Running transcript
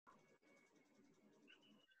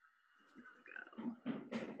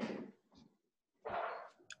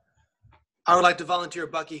I would like to volunteer,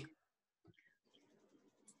 Bucky.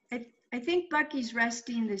 I think Bucky's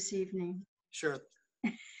resting this evening. Sure.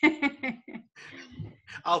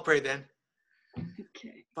 I'll pray then.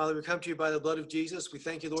 Okay. Father, we come to you by the blood of Jesus. We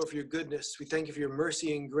thank you, Lord, for your goodness. We thank you for your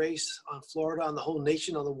mercy and grace on Florida, on the whole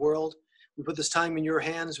nation, on the world. We put this time in your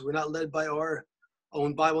hands. We're not led by our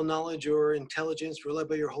own Bible knowledge or intelligence. We're led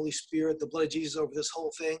by your Holy Spirit, the blood of Jesus over this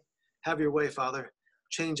whole thing. Have your way, Father.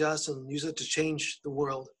 Change us and use it to change the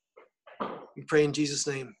world. We pray in Jesus'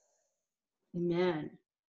 name. Amen.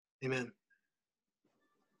 Amen.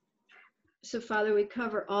 So, Father, we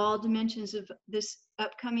cover all dimensions of this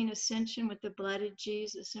upcoming ascension with the blood of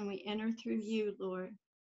Jesus, and we enter through you, Lord,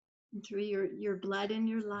 and through your blood in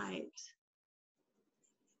your lives.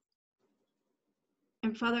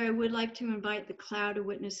 And Father, I would like to invite the cloud of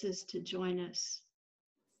witnesses to join us,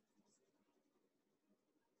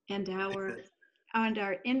 and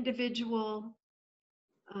our individual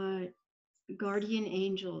guardian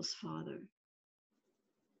angels, Father.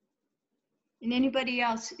 And anybody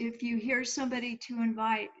else, if you hear somebody to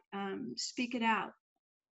invite, speak it out.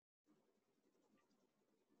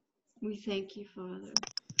 We thank you, Father.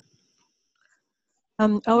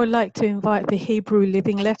 I would like to invite the Hebrew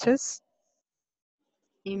Living Letters.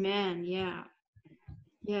 Amen. Yeah.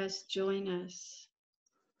 Yes, join us.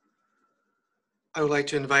 I would like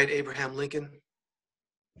to invite Abraham Lincoln.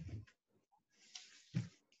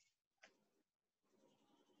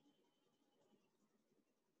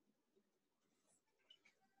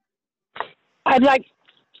 I'd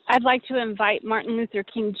like to invite Martin Luther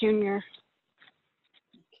King Jr.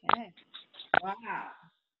 Okay. Wow.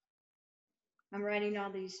 I'm writing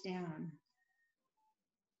all these down.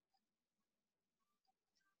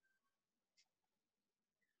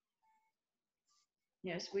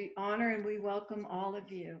 Yes, we honor and we welcome all of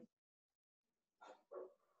you.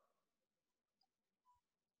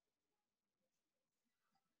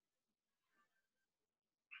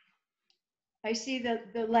 I see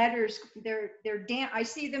the letters. I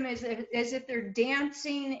see them as if they're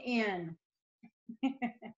dancing in.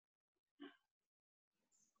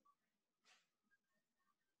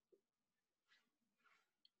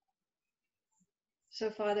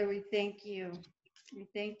 So, Father, we thank you. We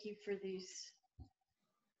thank you for these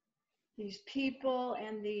people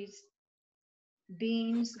and these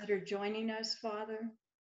beings that are joining us, Father.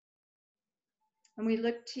 And we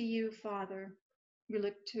look to you, Father. We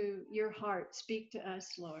look to your heart. Speak to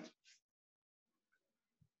us, Lord.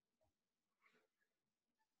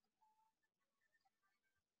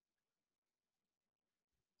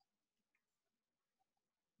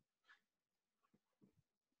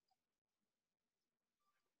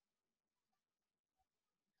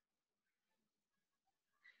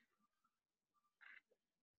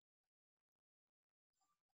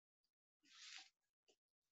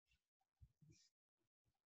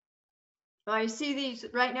 I see these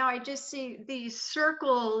right now. I just see these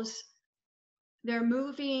circles. They're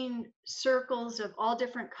moving circles of all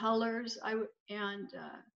different colors.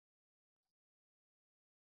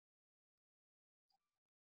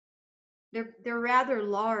 They're rather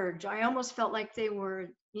large. I almost felt like they were,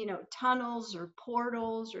 tunnels or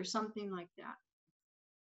portals or something like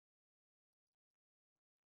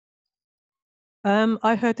that.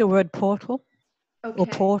 I heard the word portal,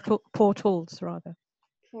 Okay. or portals rather.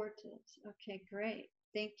 Portals. Okay, great.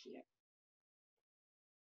 Thank you.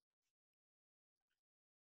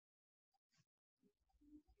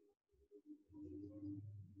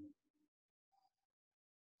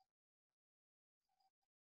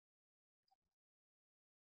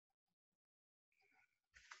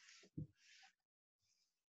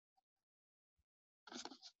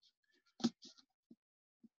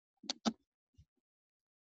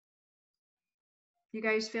 You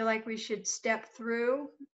guys feel like we should step through?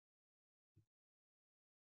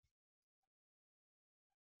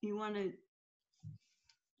 You want to,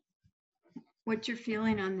 what's your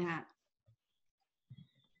feeling on that?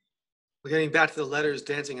 We're getting back to the letters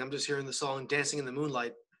dancing. I'm just hearing the song Dancing in the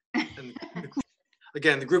Moonlight. And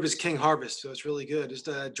again, the group is King Harvest, so it's really good. Just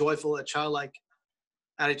a joyful, a childlike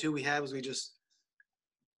attitude we have as we just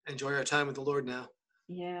enjoy our time with the Lord now.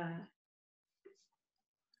 Yeah.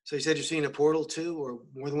 So you said you're seeing a portal too, or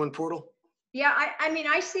more than one portal? Yeah, I mean,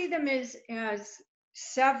 I see them as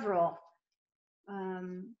several.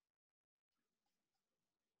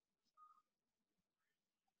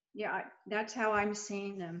 Yeah, that's how I'm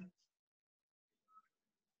seeing them.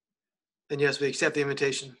 And yes, we accept the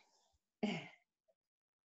invitation.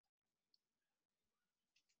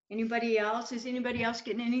 Anybody else? Is anybody else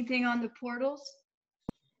getting anything on the portals?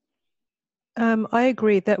 I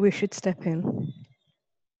agree that we should step in.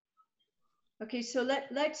 Okay, so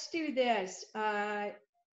let's do this.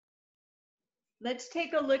 Let's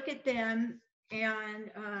take a look at them,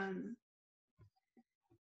 and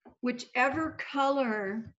whichever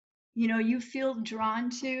color you feel drawn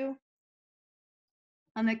to,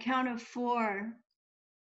 on the count of 4,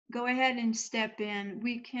 go ahead and step in.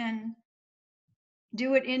 We can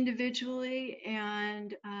do it individually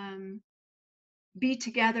and be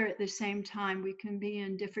together at the same time. We can be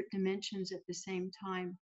in different dimensions at the same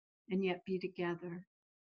time and yet be together.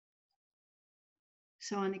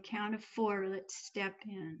 So on the count of 4, let's step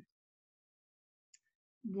in.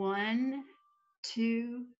 1,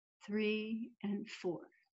 2, 3, and 4.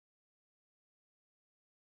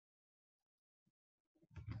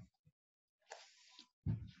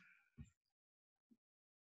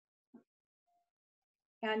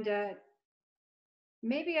 And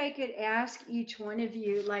maybe I could ask each one of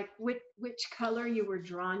you, like, which color you were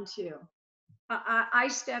drawn to.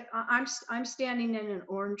 I'm standing in an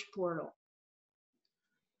orange portal.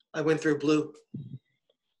 I went through blue.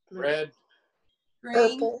 Red. Green.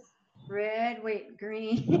 Purple. Red, wait,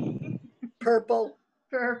 green. Purple.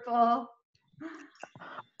 Purple.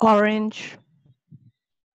 Orange.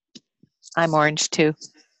 I'm orange too.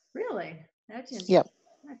 Really? That's interesting. Yep.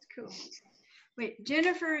 That's cool. Wait,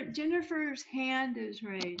 Jennifer's hand is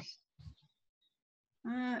raised.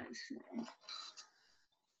 Let's see.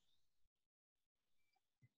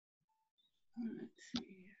 Let's see.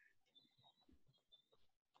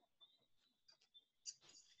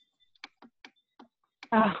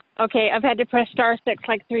 Oh, okay, I've had to press *6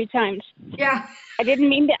 like 3 times. Yeah. I didn't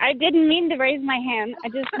mean to raise my hand. I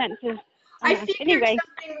just meant to. I figured anyway.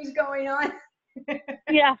 something was going on.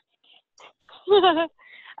 Yeah.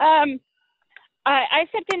 I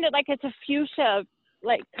stepped into like it's a fuchsia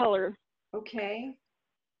like color. Okay.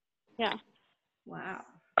 Yeah. Wow.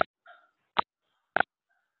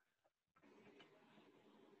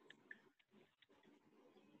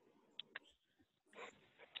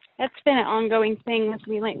 That's been an ongoing thing with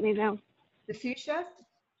me lately, though. The fuchsia?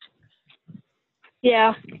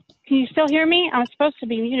 Yeah. Can you still hear me? I was supposed to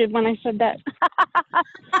be muted when I said that.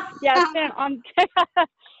 Yeah, it's been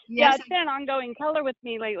Yes, it's been an ongoing color with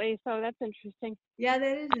me lately, so that's interesting. yeah,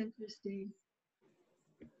 that is interesting.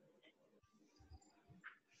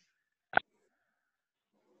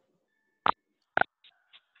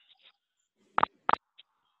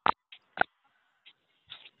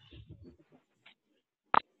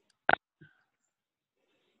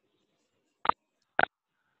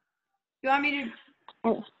 You want me to?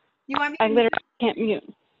 Oh, You want me I to? literally can't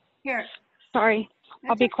mute. Here. Sorry.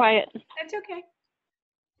 I'll be Okay. quiet. That's okay.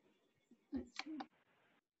 Let's see.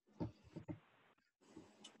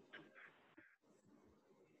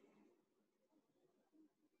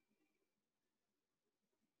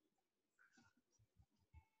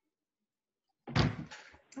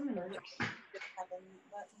 I'm gonna look.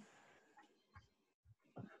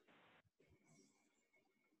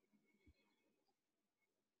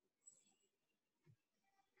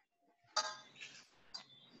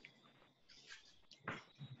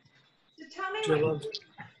 So tell me Jill, what.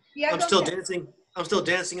 Yeah, I'm go still ahead. dancing. I'm still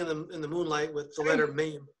dancing in the moonlight with the letter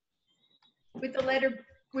MAME. With the letter,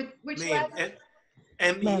 with which MAME. letter?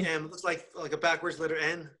 M-E-M. It looks like a backwards letter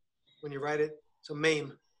N when you write it. So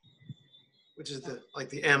MAME, which is the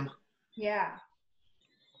M. Yeah.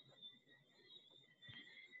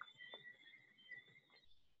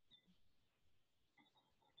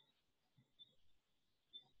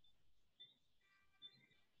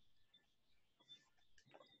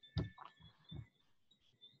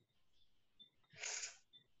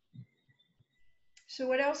 So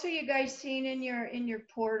what else are you guys seeing in your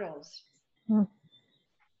portals?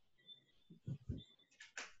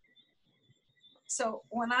 So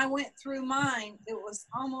when I went through mine, it was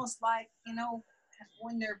almost like,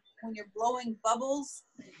 when you're blowing bubbles.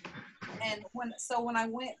 And when I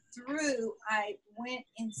went through, I went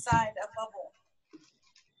inside a bubble.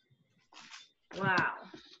 Wow.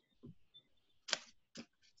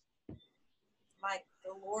 Like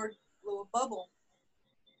the Lord blew a bubble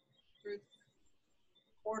through the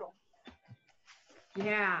portal.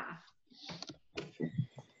 Yeah.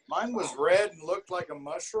 Mine was red and looked like a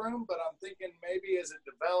mushroom, but I'm thinking maybe as it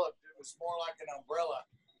developed, it was more like an umbrella,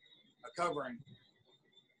 a covering.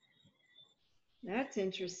 That's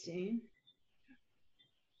interesting.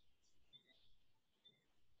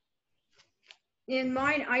 In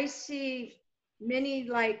mine, I see many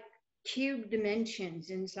like cube dimensions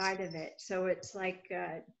inside of it. So it's like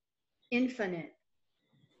infinite.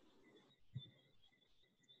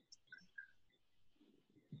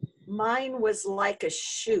 Mine was like a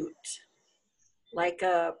chute, like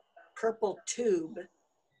a purple tube,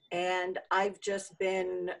 and I've just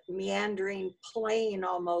been meandering, playing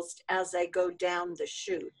almost as I go down the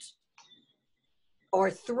chute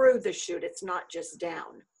or through the chute. It's not just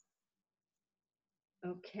down.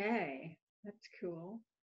 Okay, that's cool.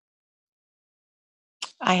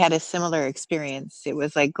 I had a similar experience. It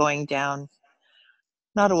was like going down,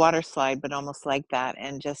 not a water slide, but almost like that,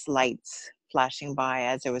 and just lights flashing by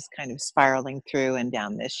as I was kind of spiraling through and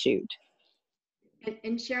down this chute.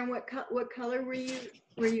 And Sharon, what color were you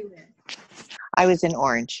in? I was in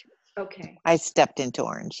orange. Okay. I stepped into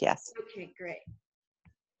orange, yes. Okay, great.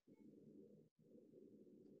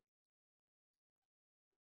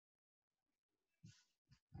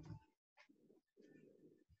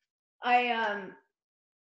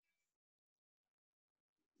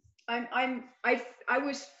 I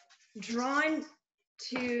was drawn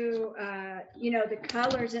to the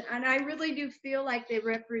colors, and I really do feel like they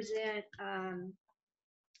represent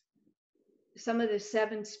some of the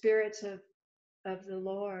seven spirits of the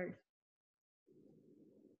Lord.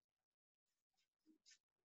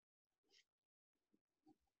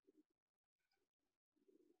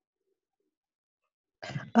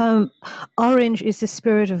 Orange is the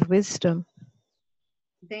spirit of wisdom.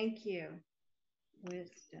 Thank you.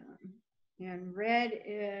 Wisdom. And red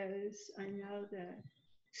is, I know, the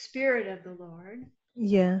spirit of the Lord.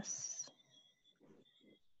 Yes.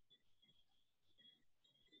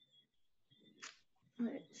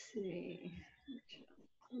 Let's see.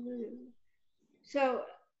 Blue. So,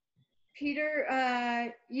 Peter,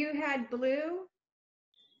 you had blue?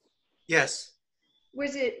 Yes.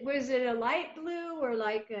 Was it a light blue or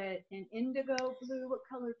like an indigo blue? What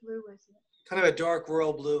color blue was it? Kind of a dark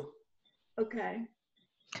royal blue. Okay.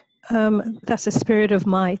 That's the spirit of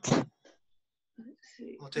might. Let's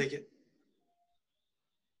see. I'll take it.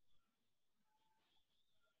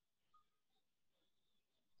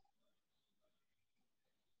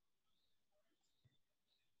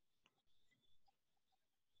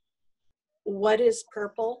 What is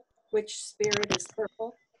purple? Which spirit is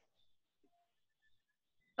purple?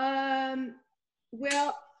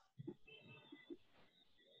 Well,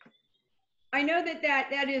 I know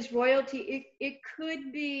that is royalty. It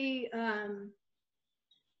could be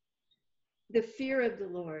the fear of the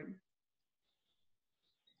Lord.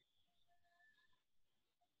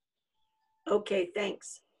 Okay,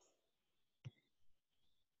 thanks.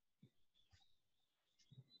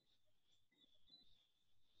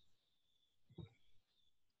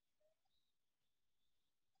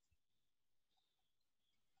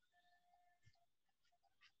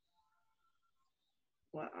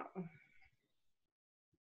 Wow.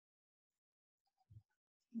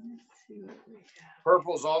 Let's see what we have.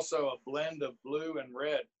 Purple's also a blend of blue and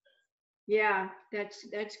red. Yeah, that's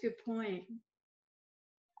a good point.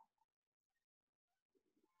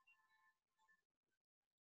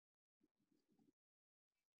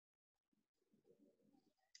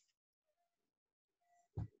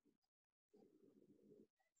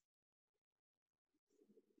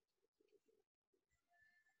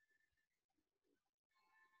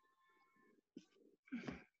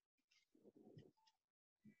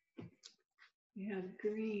 We have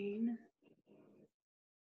green.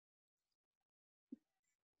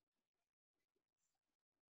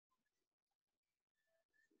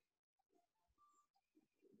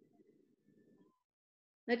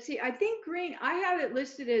 Let's see, I think green, I have it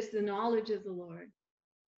listed as the knowledge of the Lord.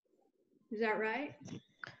 Is that right?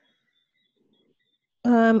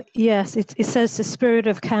 Yes, it says the spirit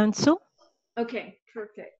of counsel. Okay,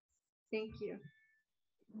 perfect. Thank you.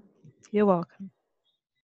 You're welcome.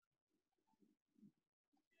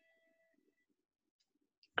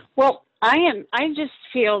 Well, I just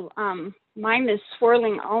feel mine is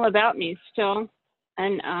swirling all about me still,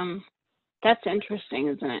 and that's interesting,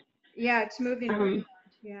 isn't it? Yeah, it's moving around.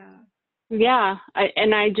 Yeah. Yeah,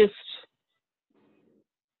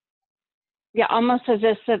 almost as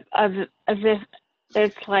if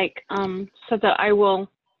it's like so that I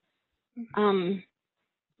will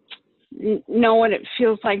know what it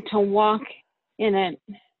feels like to walk in it.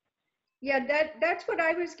 Yeah, that's what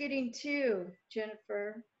I was getting too,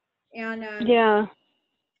 Jennifer. And Yeah.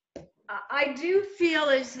 I do feel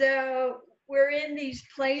as though we're in these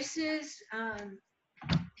places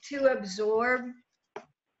to absorb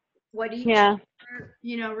what each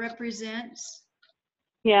represents.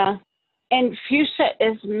 Yeah. And fuchsia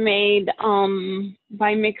is made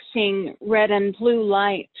by mixing red and blue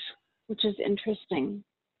light, which is interesting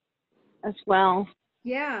as well.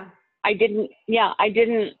 Yeah. I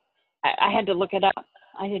had to look it up.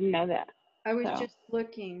 I didn't know that. I was just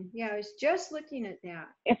looking. Yeah, I was just looking at that.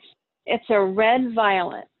 It's a red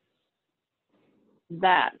violet.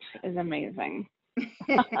 That is amazing.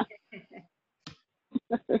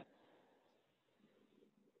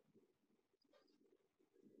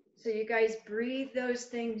 So you guys breathe those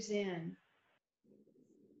things in.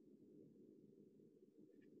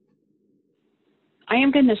 I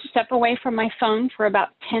am going to step away from my phone for about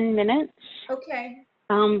 10 minutes, Okay.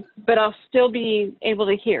 but I'll still be able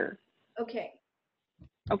to hear. Okay.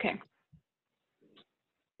 Okay.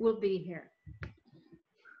 We'll be here.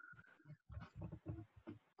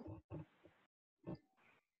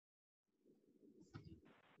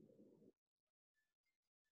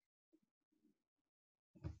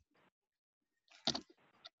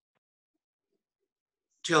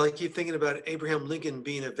 Jill, I keep thinking about Abraham Lincoln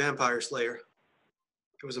being a vampire slayer.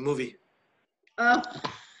 It was a movie. Oh.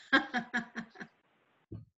 I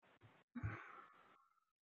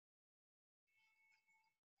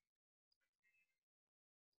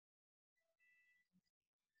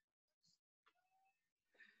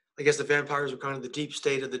guess the vampires were kind of the deep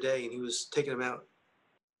state of the day, and he was taking them out.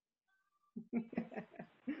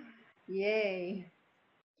 Yay.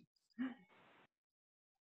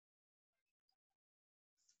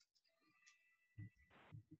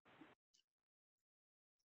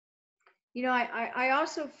 You know, I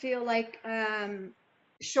also feel like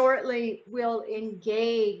shortly we'll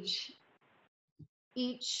engage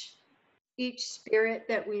each spirit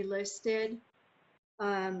that we listed,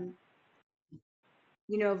 you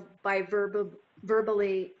know, by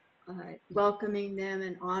verbally welcoming them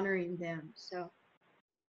and honoring them. So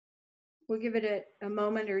we'll give it a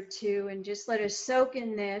moment or two and just let us soak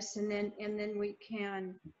in this, and then we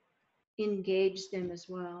can engage them as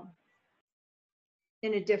well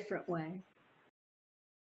in a different way.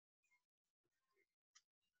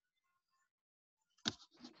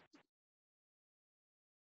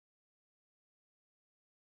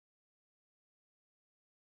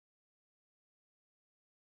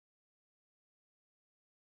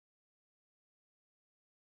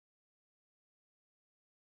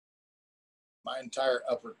 My entire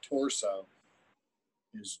upper torso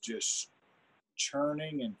is just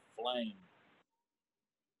churning and flame.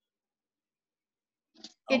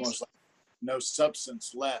 Almost like no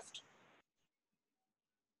substance left.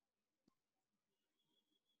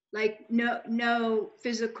 Like no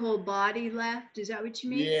physical body left. Is that what you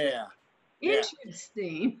mean? Yeah.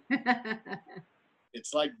 Interesting.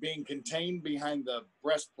 It's like being contained behind the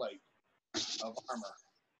breastplate of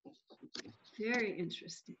armor. Very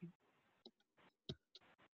interesting.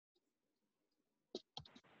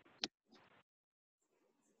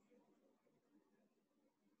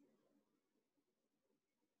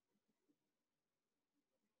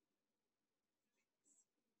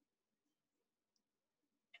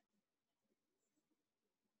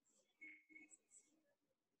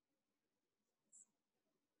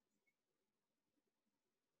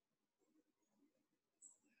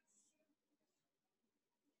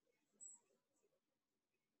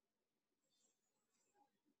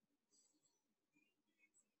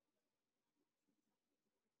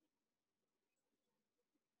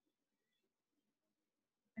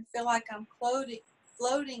 I feel like I'm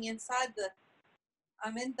floating inside the.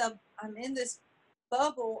 I'm in this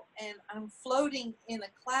bubble, and I'm floating in a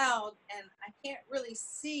cloud, and I can't really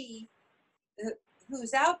see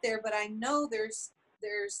who's out there, but I know there's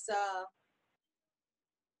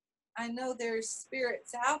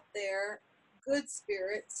spirits out there, good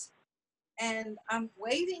spirits, and I'm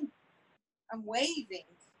waving,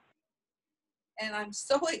 and I'm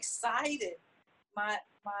so excited. My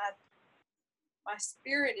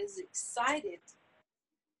spirit is excited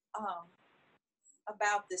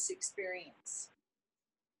about this experience.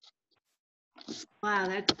 Wow,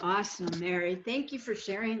 that's awesome, Mary. Thank you for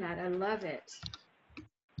sharing that. I love it.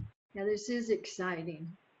 Yeah, this is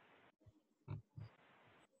exciting.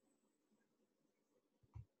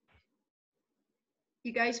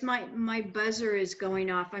 You guys, my buzzer is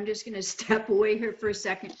going off. I'm just going to step away here for a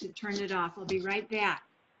second to turn it off. I'll be right back.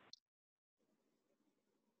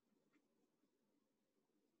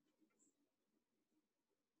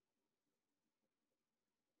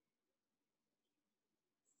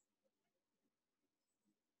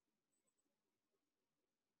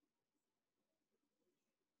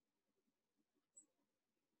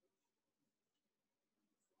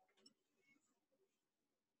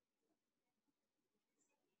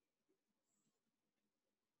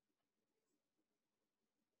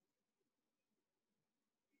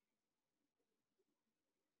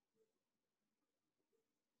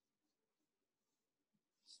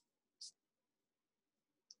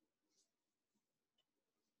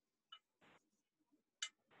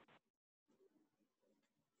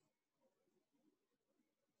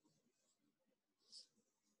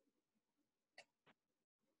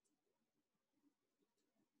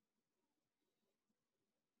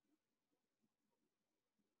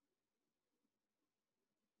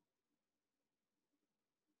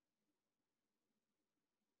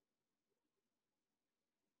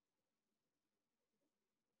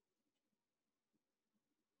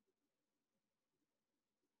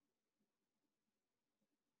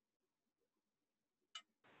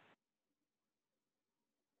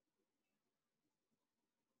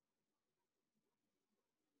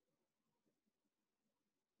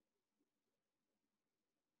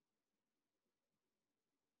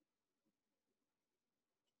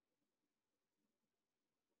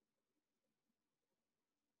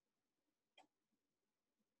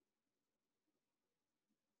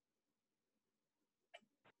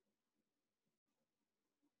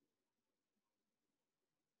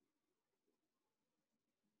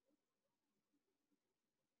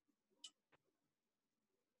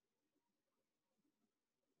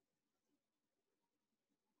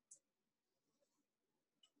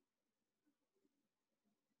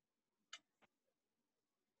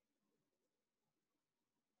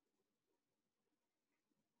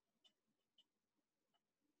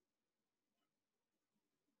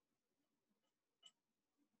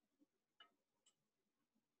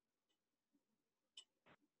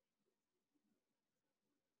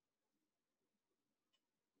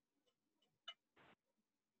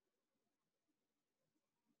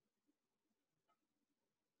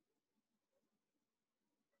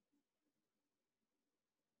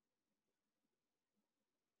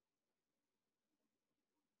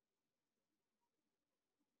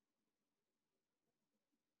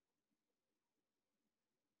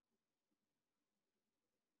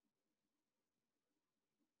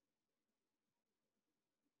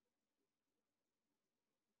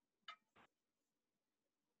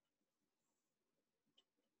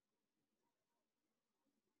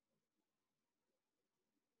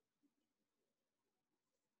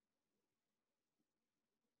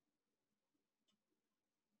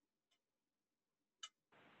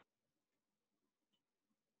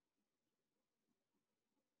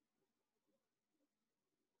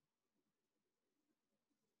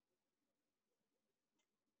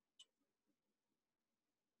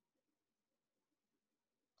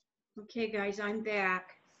 Okay, guys, I'm back.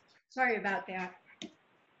 Sorry about that.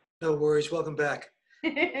 No worries. Welcome back.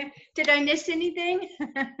 Did I miss anything?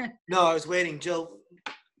 No, I was waiting, Jill.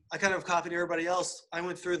 I kind of copied everybody else. I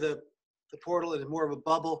went through the portal in more of a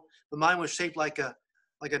bubble, but mine was shaped like a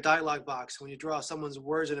dialogue box. When you draw someone's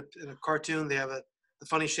words in a cartoon, they have the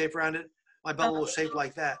funny shape around it. My bubble was shaped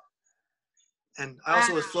like that. And I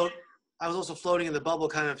also was floating in the bubble,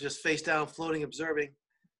 kind of just face down, floating, observing.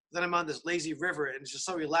 Then I'm on this lazy river, and it's just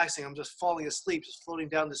so relaxing. I'm just falling asleep, just floating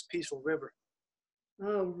down this peaceful river.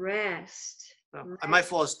 Oh, rest. I might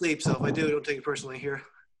fall asleep, so if I do, don't take it personally here.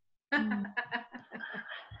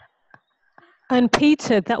 And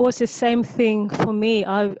Peter, that was the same thing for me.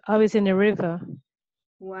 I was in a river.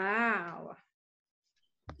 Wow.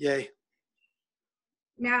 Yay.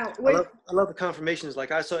 Now, I love the confirmations.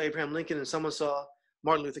 Like I saw Abraham Lincoln and someone saw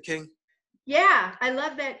Martin Luther King. yeah, I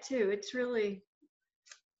love that too. It's really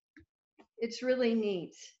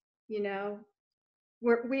neat. You know,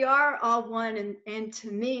 we are all one, and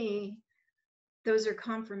to me, those are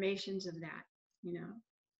confirmations of that. You know.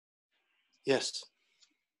 Yes.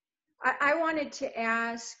 I wanted to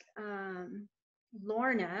ask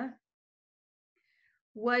Lorna,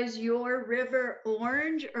 was your river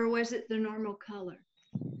orange or was it the normal color?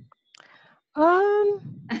 I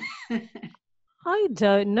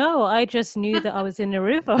don't know. I just knew that I was in a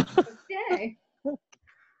river. Okay.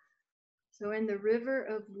 So in the river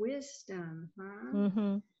of wisdom, huh?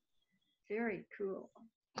 Mm-hmm. Very cool.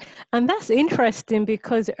 And that's interesting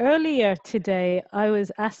because earlier today I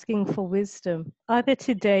was asking for wisdom. Either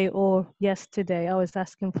today or yesterday I was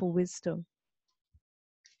asking for wisdom.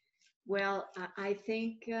 Well, I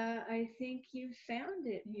think you found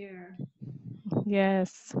it here.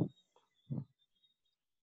 Yes.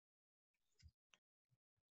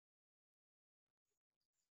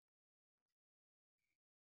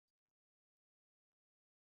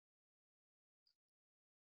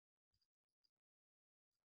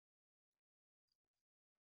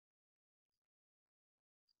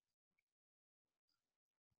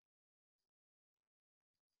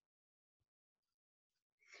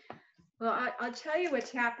 Well, I'll tell you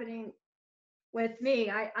what's happening with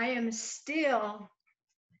me. I am still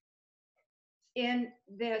in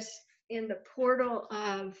the portal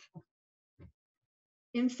of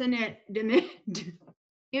infinite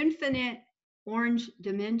orange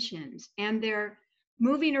dimensions, and they're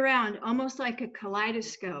moving around almost like a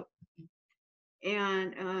kaleidoscope.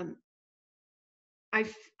 And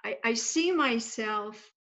I see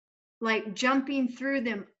myself like jumping through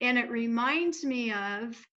them, and it reminds me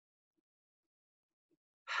of,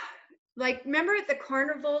 like, remember at the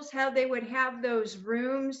carnivals how they would have those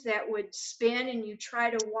rooms that would spin and you try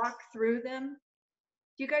to walk through them?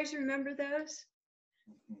 Do you guys remember those?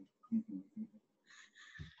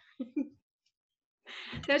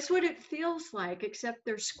 That's what it feels like, except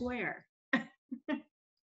they're square.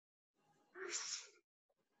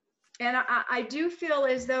 And I do feel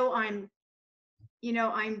as though I'm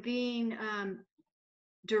being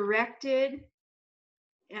directed,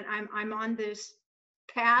 and I'm on this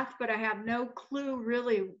path, but I have no clue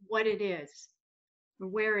really what it is or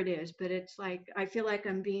where it is. But it's like I feel like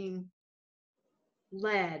I'm being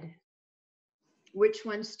led which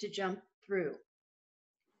ones to jump through.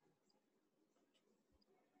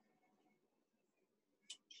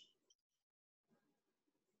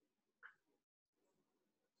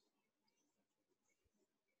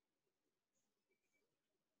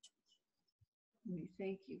 We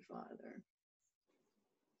thank you, Father.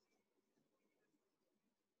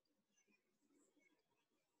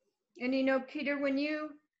 And you know, Peter, when you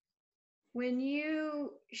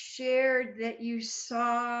shared that you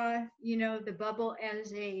saw, the bubble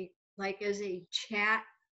as a chat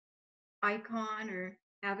icon or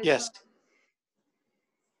avatar. Yes.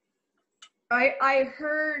 I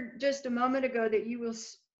heard just a moment ago that you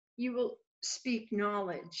will speak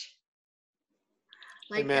knowledge.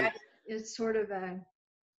 Like Amen. that is sort of a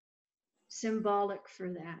symbolic for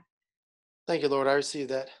that. Thank you, Lord. I receive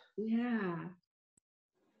that. Yeah.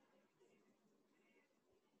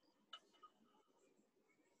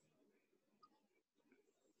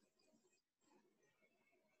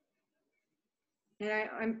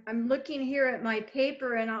 And I'm looking here at my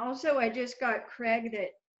paper, and also I just got Craig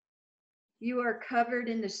that you are covered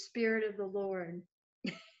in the Spirit of the Lord.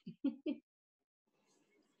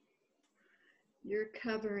 Your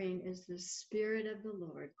covering is the Spirit of the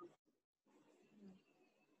Lord.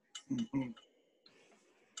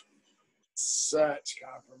 Such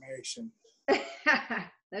confirmation.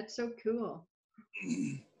 That's so cool.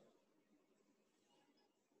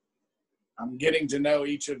 I'm getting to know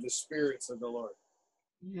each of the spirits of the Lord.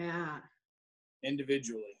 Yeah.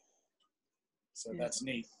 Individually. So that's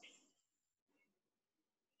neat.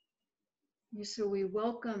 So we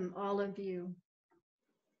welcome all of you,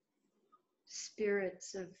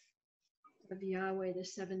 spirits of Yahweh, the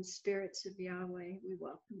 7 spirits of Yahweh. We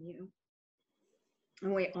welcome you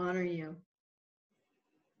and we honor you.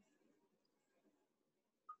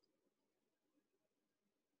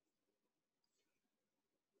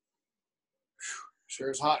 Sure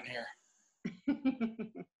is hot in here.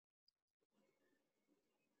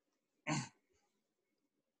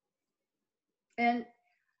 And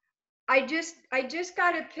I just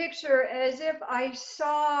got a picture as if I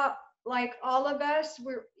saw like all of us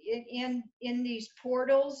were in these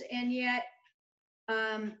portals, and yet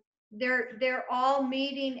they're all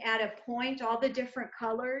meeting at a point, all the different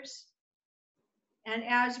colors. And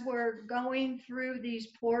as we're going through these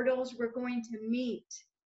portals, we're going to meet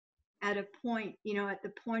at a point, you know, at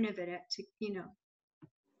the point of it, you know.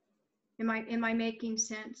 Am I making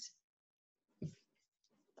sense?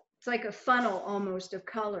 It's like a funnel almost of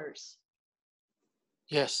colors.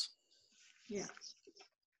 Yes. Yeah.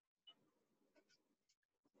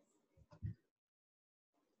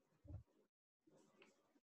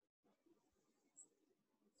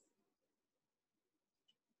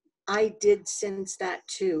 I did sense that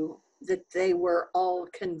too, that they were all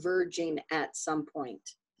converging at some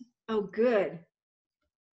point. Oh, good.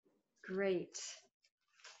 Great.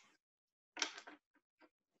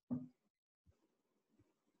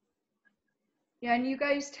 Yeah, and you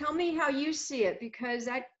guys tell me how you see it, because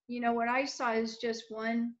you know, what I saw is just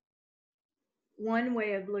one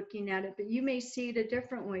way of looking at it, but you may see it a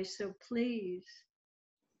different way. So please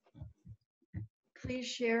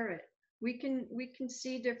share it. We can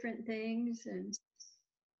see different things, and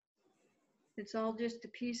it's all just a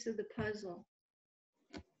piece of the puzzle.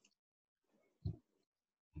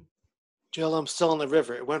 Jill, I'm still in the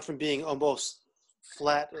river. It went from being almost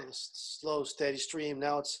flat, a slow, steady stream.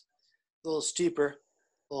 Now it's a little steeper,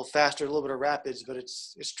 a little faster, a little bit of rapids, but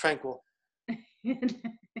it's tranquil.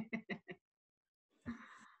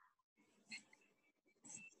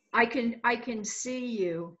 I can see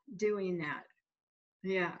you doing that.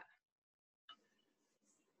 Yeah.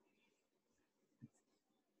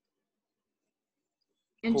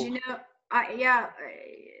 And Cool. you know,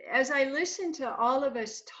 as I listen to all of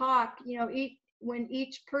us talk, you know, when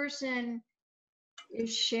each person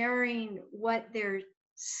is sharing what they're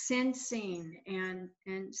sensing and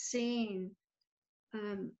seeing,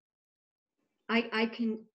 I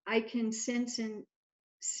can sense and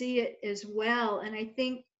see it as well. And I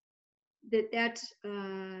think that's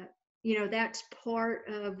you know, that's part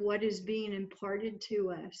of what is being imparted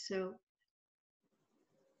to us. So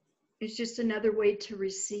it's just another way to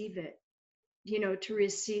receive it, you know, to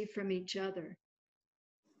receive from each other,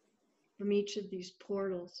 from each of these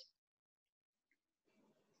portals.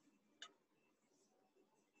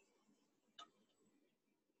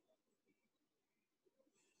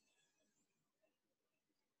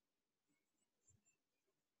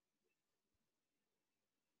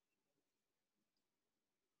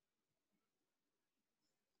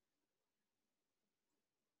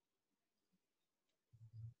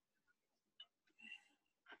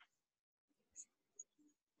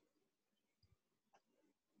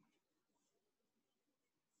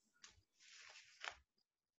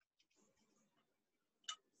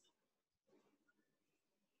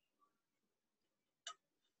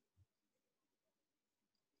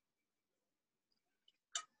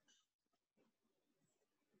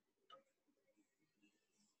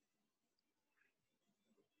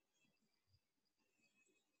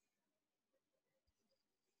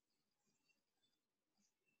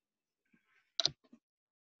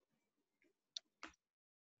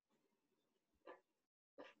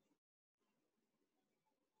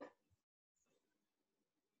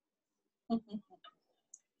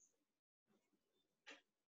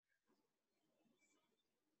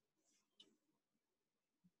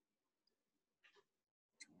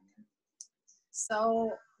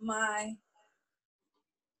 So my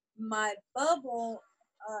bubble,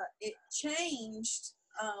 it changed.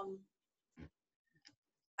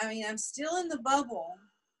 I mean, I'm still in the bubble,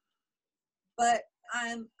 but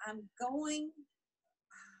I'm going.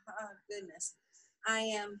 Oh goodness, I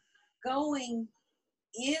am going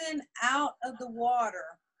in and out of the water,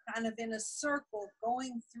 kind of in a circle,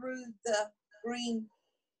 going through the green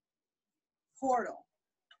portal.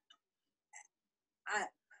 I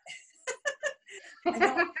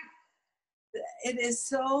don't. It is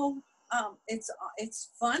so. It's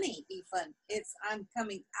funny, even. I'm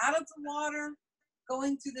coming out of the water,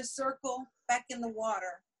 going through the circle, back in the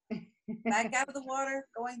water, back out of the water,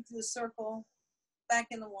 going through the circle, back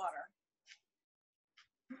in the water.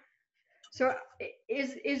 So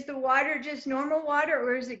is the water just normal water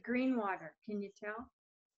or is it green water? Can you tell?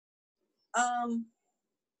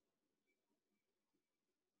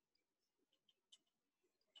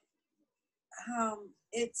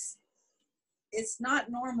 It's not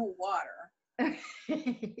normal water.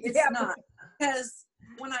 It's Yeah. not, because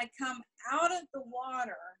when I come out of the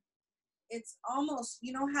water, it's almost,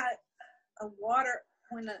 you know how a water,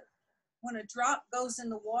 when a drop goes in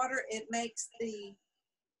the water, it makes the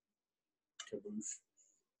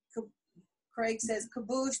Craig says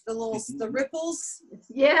kaboosh, the ripples.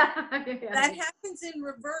 Yeah. That happens in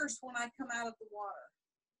reverse when I come out of the water.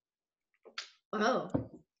 Oh,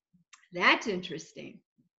 that's interesting.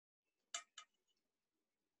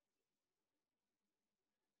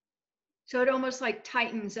 So it almost like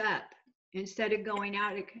tightens up instead of going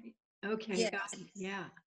out. Okay, Yes. got it. Yeah.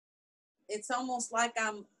 It's almost like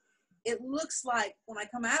it looks like when I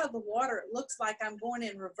come out of the water, it looks like I'm going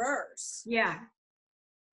in reverse. Yeah.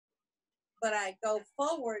 But I go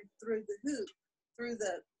forward through the hoop, through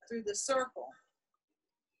the circle.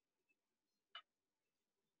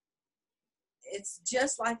 It's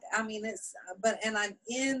just like, I mean, and I'm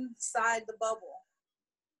inside the bubble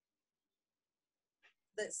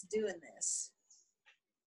that's doing this.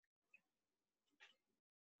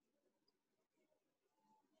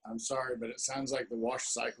 I'm sorry, but it sounds like the wash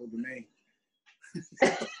cycle to me.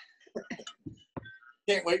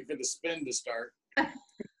 Can't wait for the spin to start.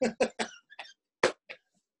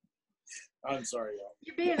 I'm sorry, y'all.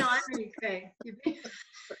 You're being ornery, Craig.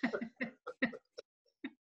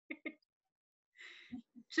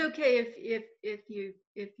 It's okay if you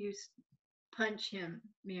punch him,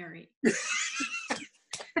 Mary.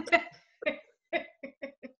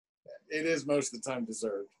 It is most of the time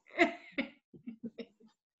deserved.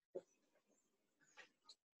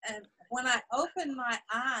 And when I open my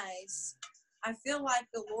eyes, I feel like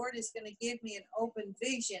the Lord is going to give me an open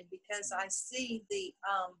vision, because I see the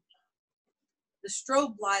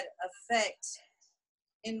strobe light effect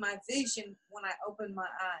in my vision when I open my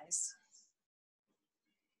eyes.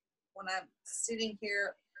 When I'm sitting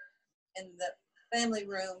here in the family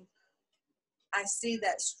room, I see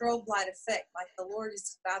that strobe light effect, like the Lord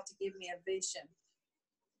is about to give me a vision.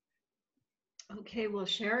 Okay, well,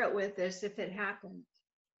 share it with us if it happens.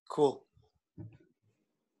 Cool.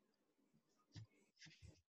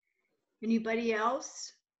 Anybody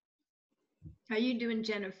else? How you doing,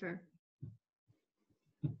 Jennifer?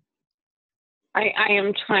 I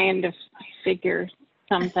am trying to figure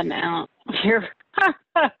something out here.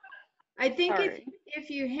 I think Sorry. if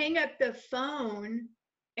you hang up the phone,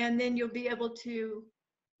 and then you'll be able to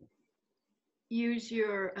use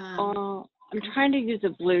your I'm trying to use a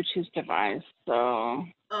Bluetooth device, so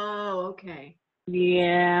oh, okay.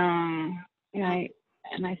 yeah. I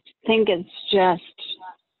think it's just,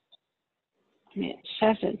 I mean, it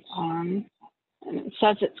says it's on and it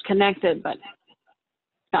says it's connected, but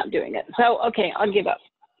it's not doing it. So okay, I'll give up.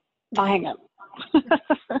 I'll hang up.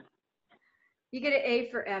 You get an A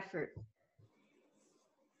for effort.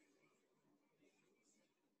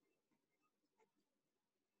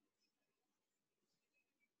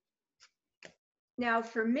 Now,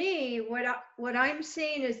 for me, what I'm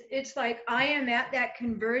seeing is it's like I am at that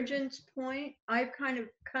convergence point. I've kind of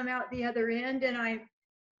come out the other end, and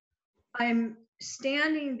I'm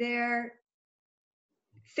standing there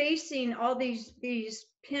facing all these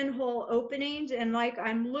pinhole openings, and like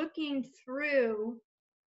I'm looking through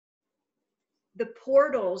the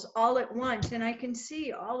portals all at once, and I can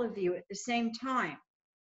see all of you at the same time.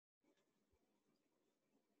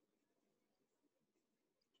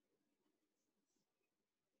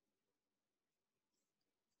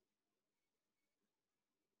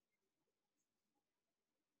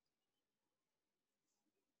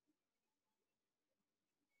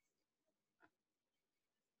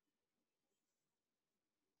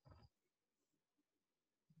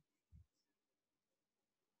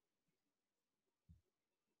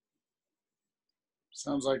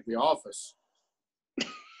 Sounds like The Office.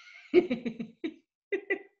 You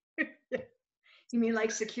mean like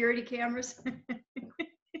security cameras?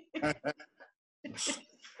 Oh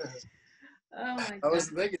my God. I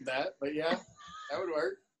wasn't thinking that, but yeah, that would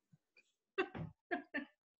work.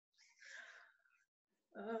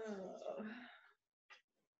 Oh.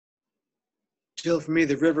 Jill, for me,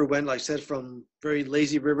 the river went, like I said, from very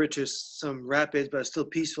lazy river to some rapids, but still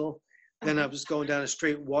peaceful. Then I was going down a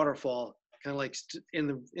straight waterfall, kind of like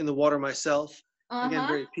in the water myself. Again,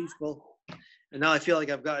 very peaceful. And now I feel like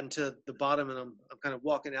I've gotten to the bottom, and I'm kind of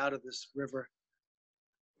walking out of this river.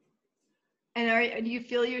 And do you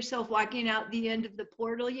feel yourself walking out the end of the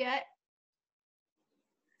portal yet?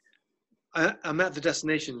 I'm at the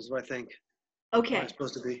destination, is what I think. Okay. it's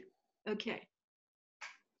supposed to be. Okay.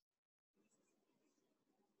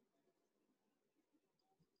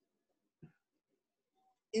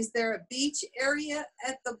 Is there a beach area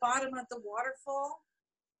at the bottom of the waterfall?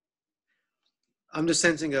 I'm just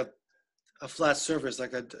sensing a flat surface,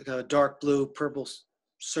 like a dark blue, purple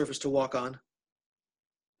surface to walk on.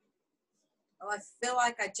 Well, I feel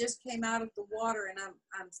like I just came out of the water and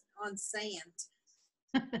I'm on sand.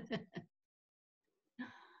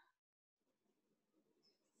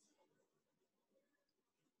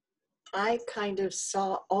 I kind of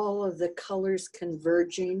saw all of the colors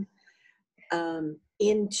converging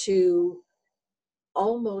into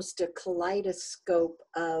almost a kaleidoscope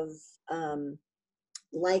of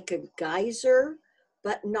like a geyser,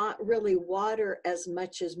 but not really water as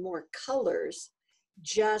much as more colors,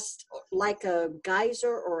 just like a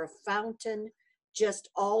geyser or a fountain, just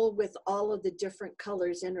all with all of the different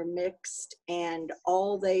colors intermixed, and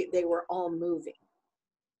all they were all moving.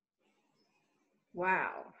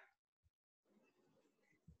 Wow.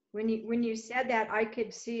 When you said that, I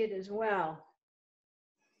could see it as well.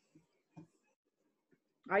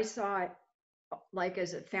 I saw it like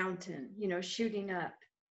as a fountain, you know, shooting up,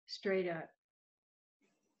 straight up.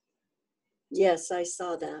 Yes, I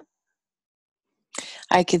saw that.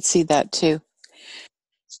 I could see that too.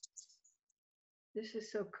 This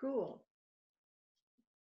is so cool.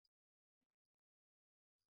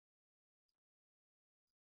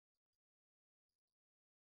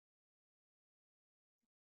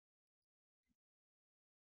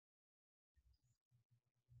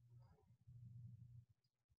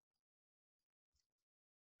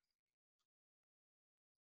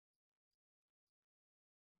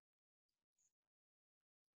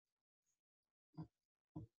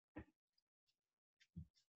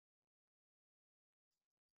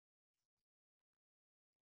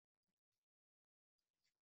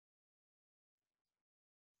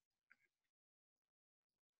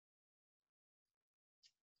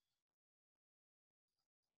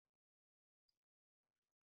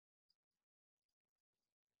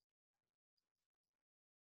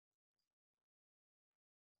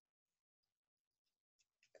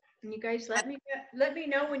 And you guys let me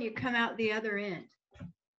know when you come out the other end.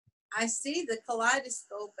 I see the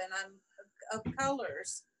kaleidoscope and I'm of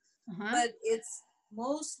colors, but it's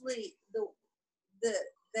mostly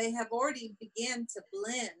they have already begun to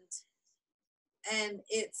blend, and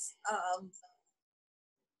it's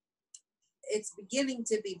beginning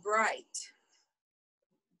to be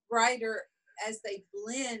brighter as they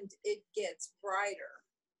blend. It gets brighter.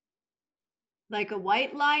 Like a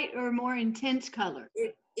white light or more intense color?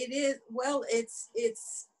 It is, well, I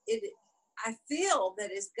feel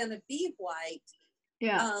that it's going to be white.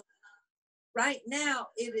 Yeah. Right now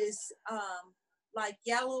it is like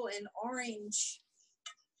yellow and orange,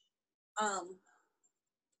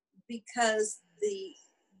 because the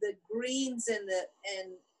greens and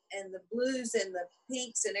the blues and the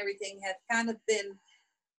pinks and everything have kind of been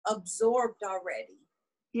absorbed already.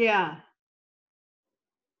 Yeah.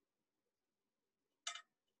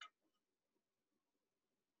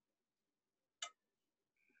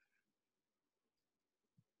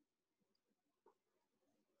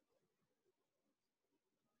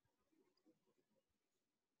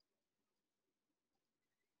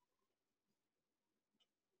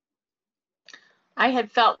 I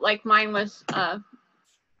had felt like mine was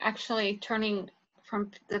actually turning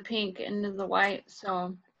from the pink into the white,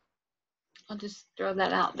 so I'll just throw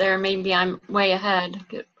that out there. Maybe I'm way ahead.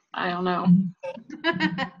 I don't know.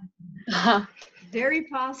 Very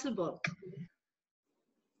possible.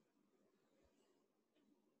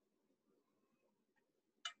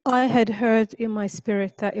 I had heard in my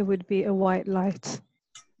spirit that it would be a white light.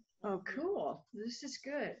 Oh, cool. This is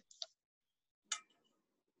good.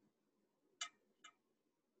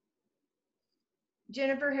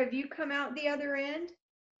 Jennifer, have you come out the other end?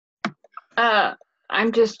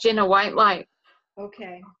 I'm just in a white light.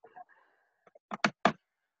 Okay.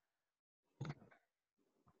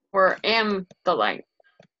 Or am the light.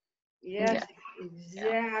 Yes,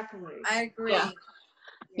 exactly. I agree.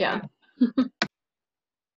 Yeah.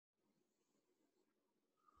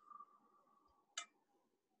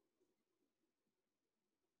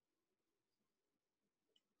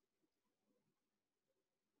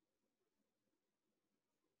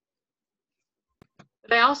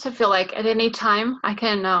 But I also feel like at any time I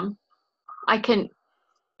can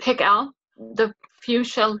pick out the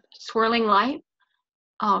fuchsia swirling light,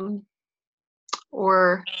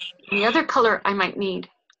 or any other color I might need.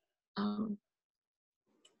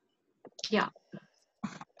 Yeah.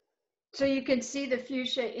 So you can see the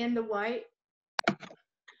fuchsia in the white?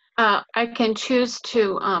 I can choose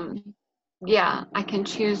to Yeah, I can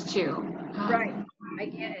choose to. Right. I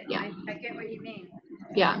get it. Yeah. I get what you mean.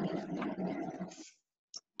 Yeah.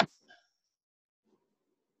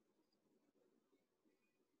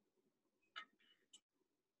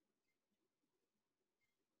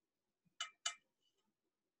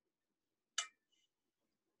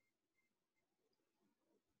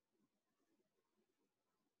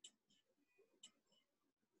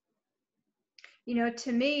 You know,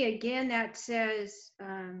 to me, again, that says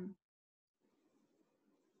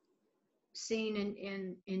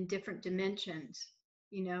seen in different dimensions.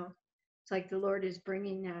 You know, it's like the Lord is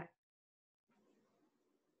bringing that,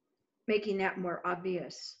 making that more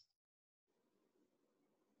obvious.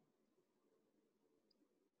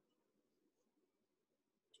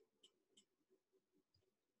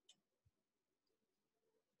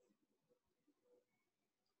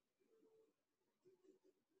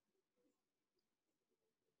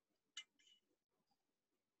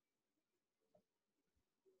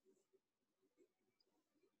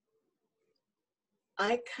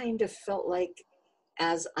 I kind of felt like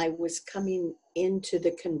as I was coming into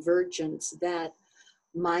the convergence that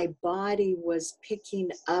my body was picking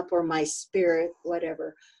up, or my spirit,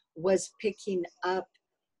 whatever, was picking up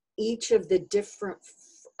each of the different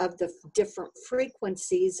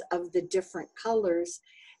frequencies of the different colors,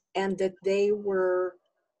 and that they were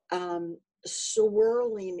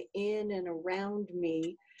swirling in and around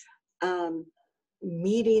me,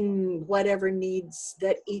 meeting whatever needs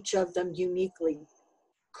that each of them uniquely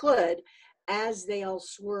could, as they all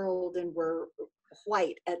swirled and were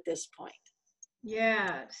white at this point.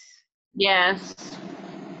 Yes, Yes.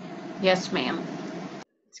 Yes, ma'am.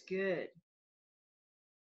 it's good.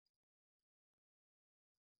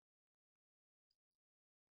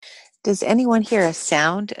 Does anyone hear a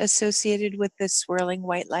sound associated with this swirling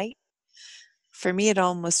white light? For me, it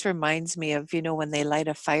almost reminds me of, when they light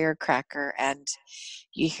a firecracker and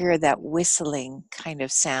you hear that whistling kind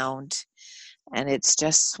of sound and it's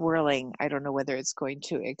just swirling. I don't know whether it's going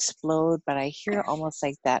to explode, but I hear almost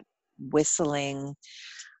like that whistling,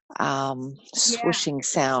 swooshing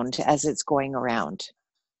sound as it's going around.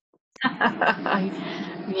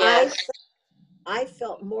 Yes. I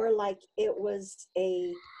felt more like it was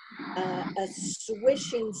a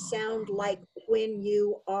swishing sound, like when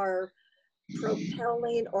you are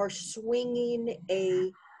propelling or swinging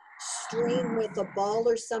a string with a ball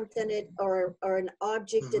or something, or an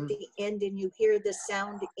object at the end, and you hear the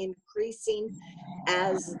sound increasing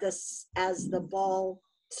as the ball.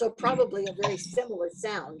 So probably a very similar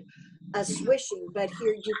sound, a swishing, but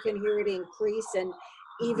here you can hear it increase, and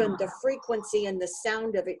even the frequency and the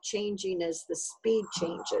sound of it changing as the speed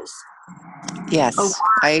changes. Yes,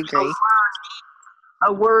 I agree.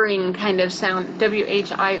 A whirring kind of sound.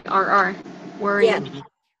 WHIRR. Whirring.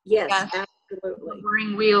 Yes, absolutely.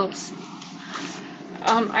 Whirring wheels.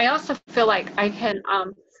 I also feel like I can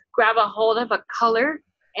grab a hold of a color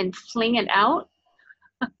and fling it out.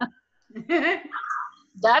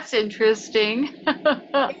 That's interesting.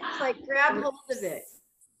 It's like grab hold of it.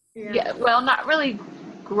 Yeah, well, not really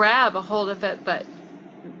grab a hold of it, but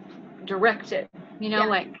direct it,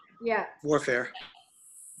 like. Yeah. Warfare.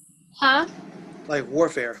 Huh? Like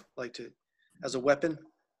warfare, as a weapon.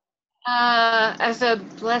 As a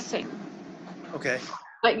blessing. Okay.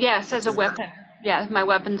 But yes, as a weapon. Yeah, my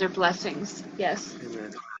weapons are blessings. Yes.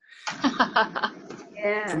 Amen.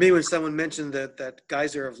 Yeah. For me, when someone mentioned that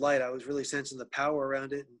geyser of light, I was really sensing the power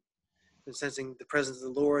around it and sensing the presence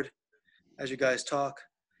of the Lord as you guys talk.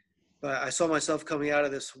 But I saw myself coming out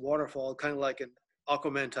of this waterfall, kind of like an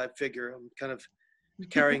Aquaman type figure. I'm kind of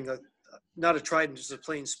carrying not a trident, just a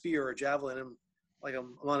plain spear or javelin.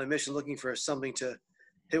 I'm on a mission looking for something to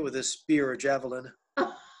hit with this spear or javelin.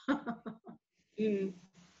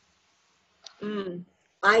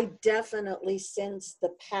 I definitely sense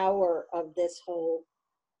the power of this whole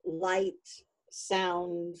light,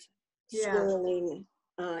 sound, swirling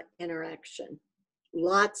interaction.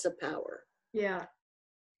 Lots of power. Yeah.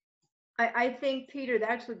 I think, Peter,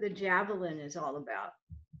 that's what the javelin is all about.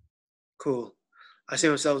 Cool. I see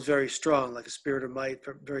myself very strong, like a spirit of might,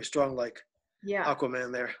 very strong, like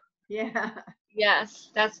Aquaman there. Yeah.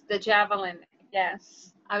 Yes, that's the javelin.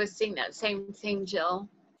 Yes. I was seeing that same thing, Jill.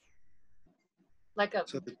 Like a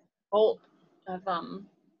bolt of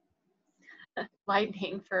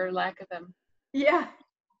lightning, for lack of them. Yeah.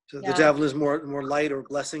 So the javelin is more light or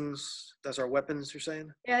blessings. That's our weapons, you're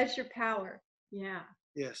saying? Yeah, it's your power. Yeah.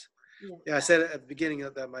 Yes. Yeah, I said at the beginning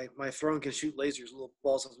of that my throne can shoot lasers, little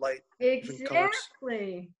balls of light.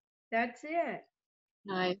 Exactly. That's it.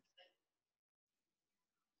 Nice.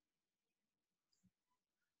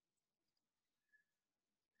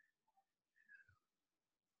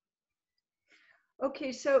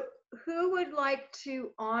 Okay, so who would like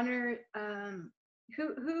to honor,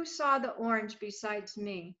 who saw the orange besides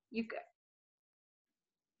me?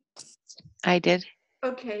 I did.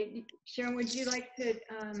 Okay, Sharon, would you like to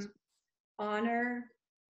honor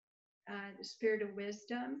the spirit of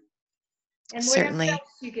wisdom? And Certainly.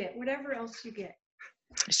 whatever else you get.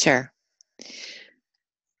 Sure.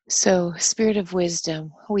 So, Spirit of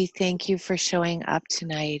Wisdom, we thank you for showing up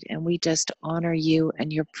tonight, and we just honor you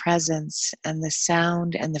and your presence and the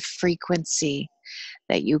sound and the frequency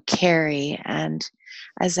that you carry. And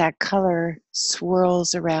as that color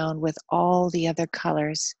swirls around with all the other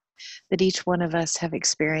colors that each one of us have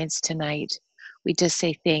experienced tonight, we just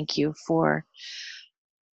say thank you for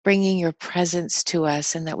bringing your presence to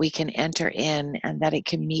us, and that we can enter in, and that it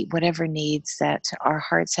can meet whatever needs that our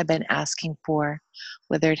hearts have been asking for,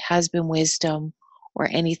 whether it has been wisdom or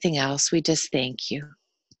anything else. We just thank you.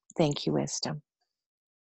 Thank you, wisdom.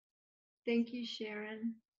 Thank you,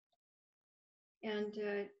 Sharon. And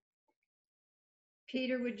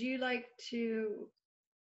Peter, would you like to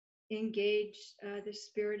engage the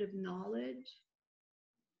spirit of knowledge?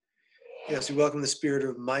 Yes, we welcome the spirit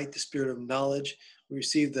of might, the spirit of knowledge. We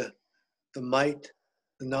receive the might,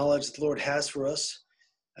 the knowledge that the Lord has for us.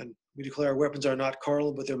 And we declare our weapons are not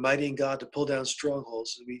carnal, but they're mighty in God to pull down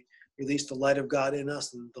strongholds. And we release the light of God in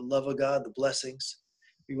us and the love of God, the blessings.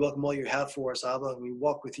 We welcome all you have for us, Abba, and we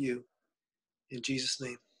walk with you in Jesus'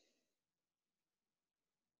 name.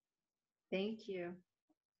 Thank you.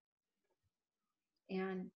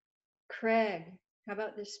 And Craig, how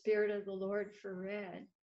about the spirit of the Lord for red?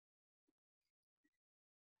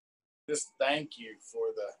 Just thank you for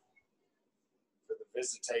the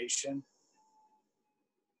visitation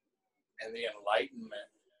and the enlightenment,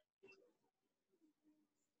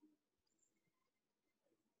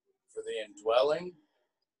 for the indwelling.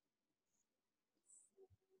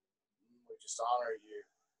 We just honor you.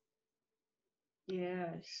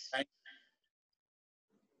 Yes. Thank you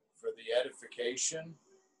for the edification and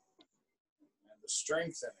the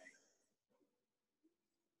strengthening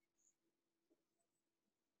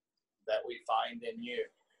that we find in you.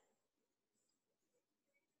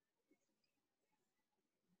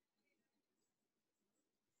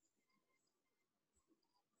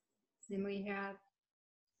 Then we have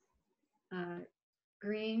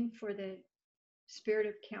green for the spirit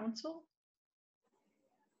of counsel.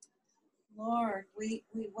 Lord, we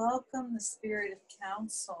welcome the spirit of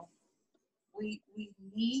counsel. We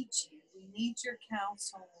need you. We need your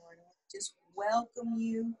counsel, Lord. We just welcome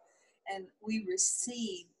you, and we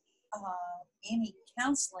receive any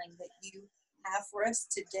counseling that you have for us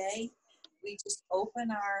today. We just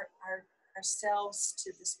open ourselves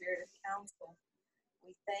to the spirit of counsel.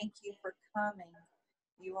 We thank you for coming.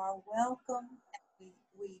 You are welcome, and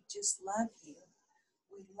we just love you.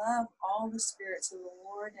 We love all the spirits of the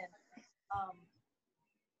Lord, and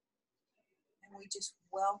we just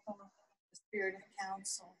welcome the spirit of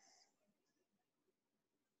counsel.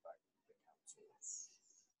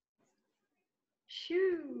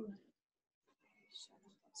 Shoo.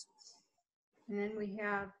 And then we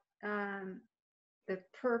have the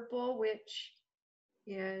purple, which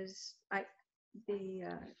is the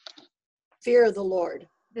Fear of the Lord.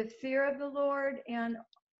 The fear of the Lord, and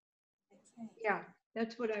yeah,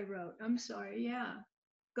 that's what I wrote. I'm sorry. Yeah,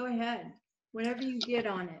 go ahead. Whatever you get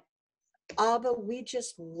on it. Abba, we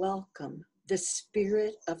just welcome the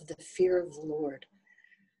spirit of the fear of the Lord.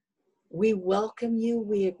 We welcome you.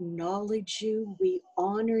 We acknowledge you. We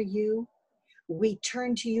honor you. We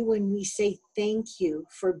turn to you and we say thank you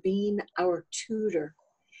for being our tutor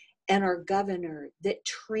and our governor that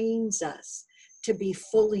trains us to be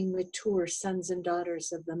fully mature sons and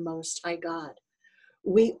daughters of the Most High God.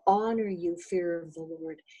 We honor you, fear of the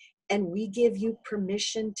Lord, and we give you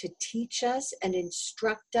permission to teach us and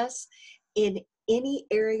instruct us in any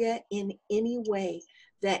area, in any way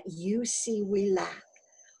that you see we lack.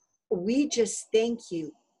 We just thank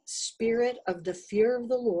you, Spirit of the fear of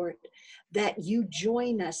the Lord, that you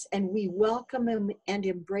join us, and we welcome and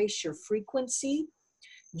embrace your frequency,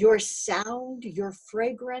 your sound, your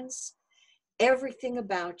fragrance, everything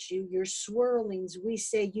about you, your swirlings. We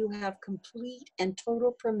say you have complete and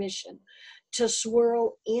total permission to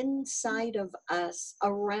swirl inside of us,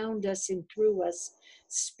 around us, and through us,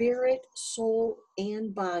 spirit, soul,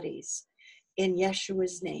 and bodies, in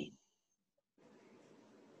Yeshua's name.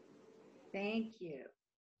 Thank you.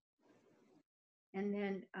 And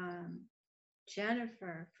then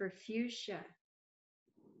Jennifer for fuchsia.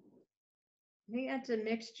 I think that's a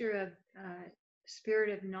mixture of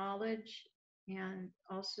spirit of knowledge and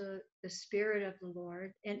also the spirit of the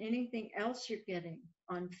Lord, and anything else you're getting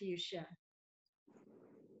on fuchsia.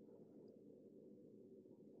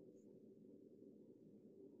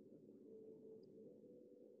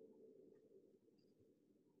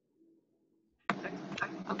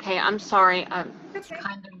 Okay, I'm sorry. Okay.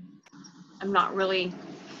 I'm not really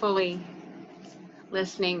fully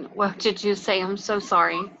listening. What did you say? I'm so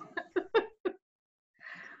sorry.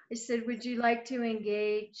 I said, would you like to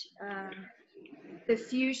engage the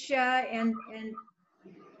fuchsia and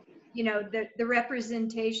you know, the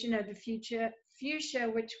representation of the fuchsia,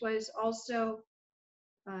 which was also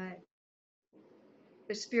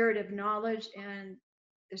the spirit of knowledge and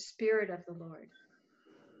the spirit of the Lord.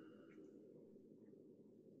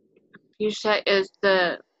 Fuchsia is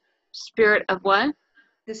the spirit of what?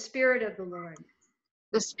 The spirit of the Lord.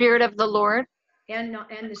 The spirit of the Lord And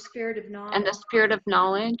the spirit of knowledge. and the spirit of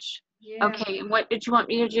knowledge. Yeah. Okay, and what did you want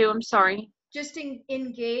me to do? I'm sorry. Just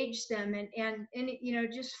engage them and you know,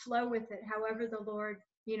 just flow with it, however the Lord,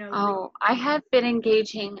 you know. Oh, I have been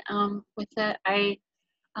engaging with it. I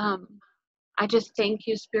just thank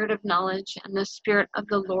you, spirit of knowledge and the spirit of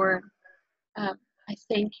the Lord. I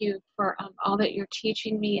thank you for all that you're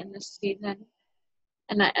teaching me in this season,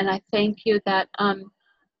 and I thank you that I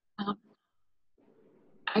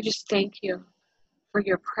just thank you for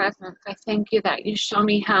your presence. I thank you that you show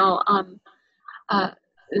me how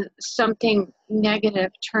something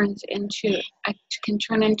negative can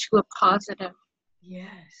turn into a positive.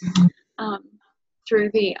 Yes.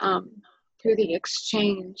 Through the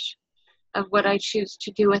exchange of what I choose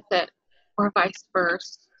to do with it, or vice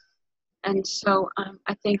versa. And so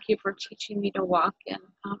I thank you for teaching me to walk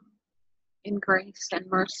in grace and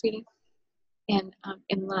mercy and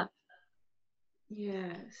in love.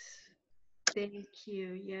 Yes. Thank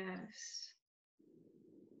you. Yes.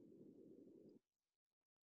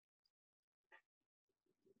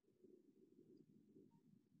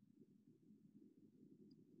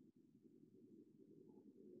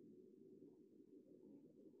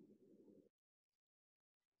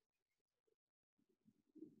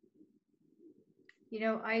 You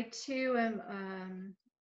know, I too am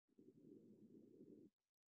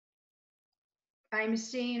I'm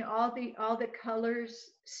seeing all the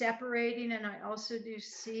colors separating, and I also do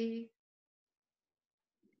see,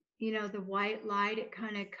 you know, the white light. It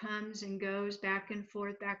kind of comes and goes back and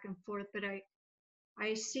forth, but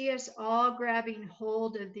I see us all grabbing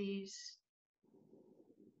hold of these.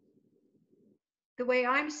 The way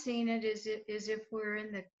I'm seeing it is if we're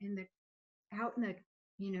out in the,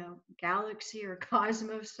 you know, galaxy or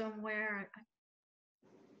cosmos somewhere.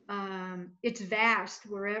 It's vast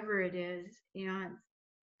wherever it is, and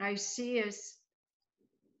I see us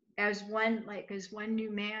as one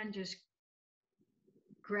new man, just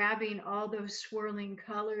grabbing all those swirling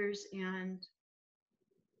colors and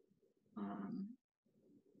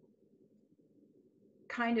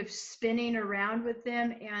kind of spinning around with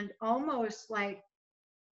them, and almost like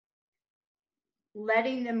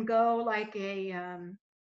letting them go, like a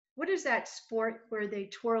what is that sport where they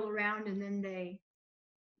twirl around and then they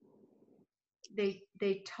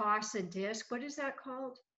toss a disc? What is that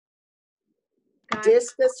called? God.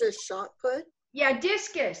 Discus or shot put? Yeah,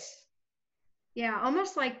 discus. Yeah,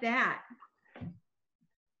 almost like that.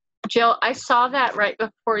 Jill, I saw that right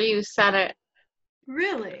before you said it.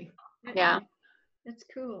 Really? Yeah. That's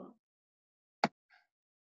cool.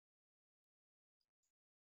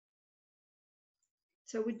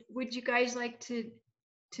 So would you guys like to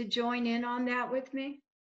join in on that with me?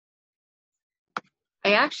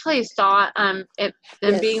 I actually saw them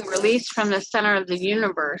being released from the center of the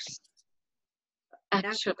universe.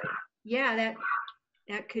 Actually. Yeah,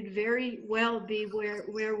 that could very well be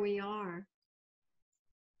where we are.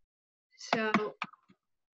 So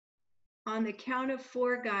on the count of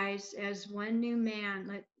 4, guys, as one new man,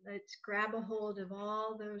 let's grab a hold of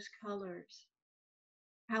all those colors,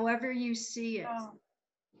 however you see it. Oh.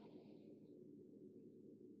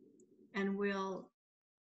 And we'll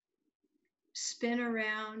spin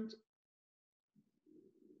around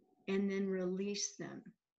and then release them.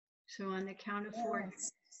 So on the count of 4,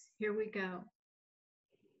 yes. Here we go.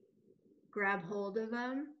 Grab hold of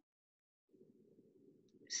them,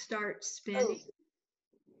 start spinning. Oh.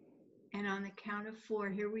 And on the count of 4,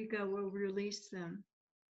 here we go, we'll release them.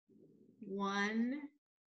 1,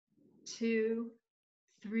 2,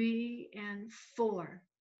 3, and 4.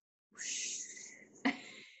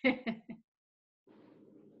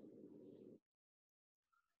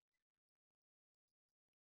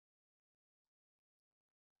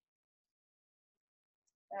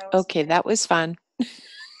 Okay, that was fun.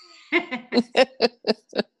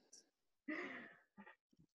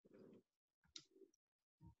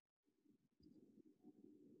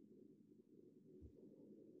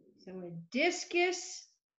 So a discus,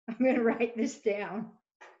 I'm going to write this down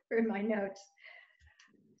for my notes.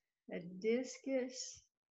 A discus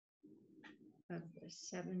of the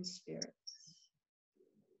 7 spirits.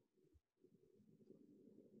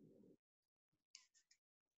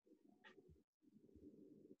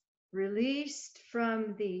 released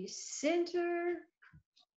from the center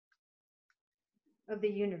of the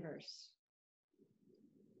universe.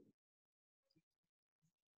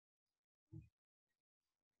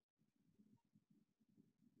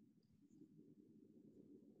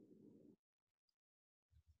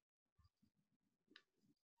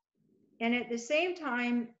 And at the same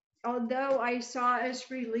time, although I saw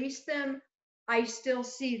us release them, I still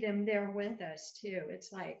see them there with us too.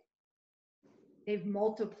 It's like they've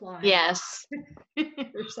multiplied. Yes.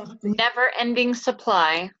 Or something. Never ending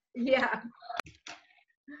supply. Yeah.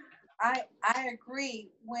 I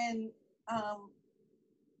agree. When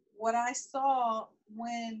what I saw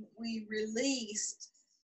when we released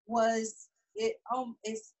was it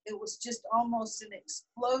was just almost an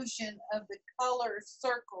explosion of the color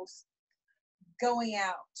circles going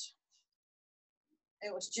out.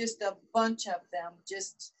 It was just a bunch of them,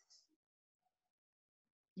 just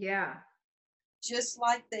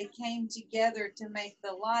like they came together to make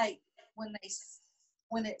the light.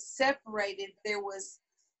 When it separated, there was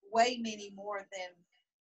way many more than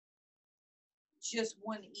just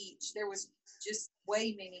one each. There was just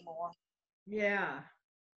way many more. Yeah.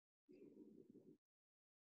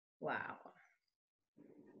 Wow.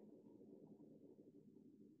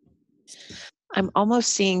 I'm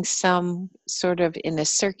almost seeing some sort of in a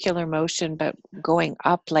circular motion, but going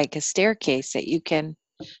up like a staircase that you can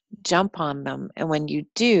jump on them. And when you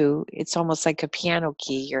do, it's almost like a piano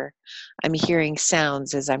key. I'm hearing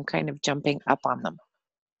sounds as I'm kind of jumping up on them.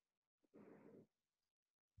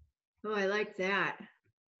 Oh, I like that.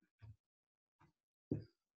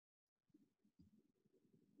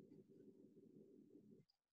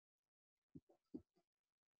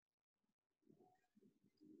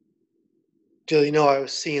 Jill, you know, I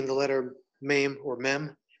was seeing the letter mem or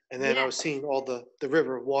mem, and then I was seeing all the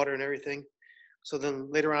river of water and everything. So then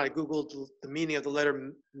later on, I Googled the meaning of the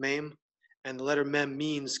letter mem, and the letter mem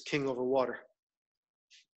means king over water.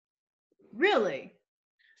 Really?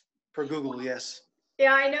 Per Google, yes.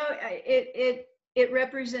 Yeah, I know it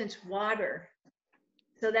represents water.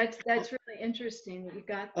 So that's really interesting that you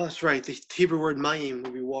got that. Oh, that's right. The Hebrew word mayim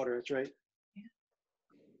would be water. That's right.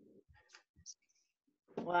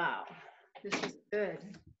 Wow. This is good.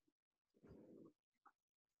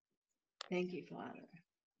 Thank you, Father.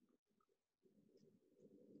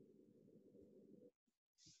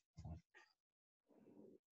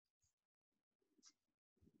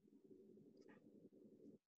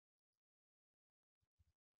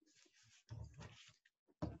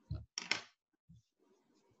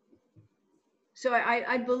 So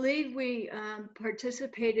I believe we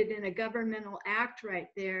participated in a governmental act right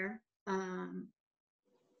there. I'm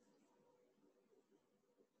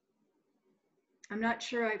not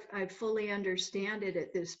sure I fully understand it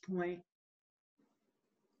at this point.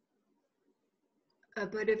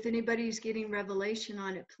 But if anybody's getting revelation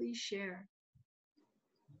on it, please share.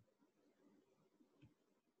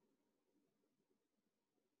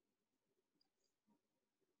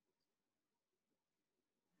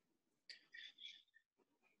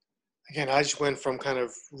 Again, I just went from kind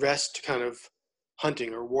of rest to kind of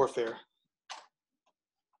hunting or warfare.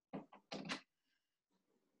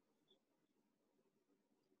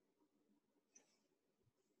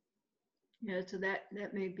 Yeah, so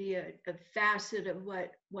that may be a facet of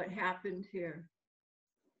what happened here.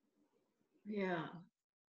 Yeah.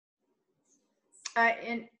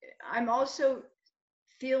 And I'm also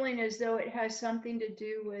feeling as though it has something to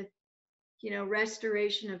do with, you know,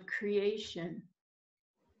 restoration of creation.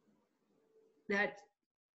 That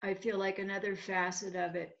I feel like another facet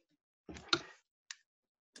of it.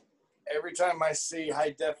 Every time I see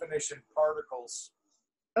high definition particles,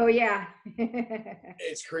 oh yeah.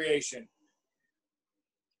 it's creation.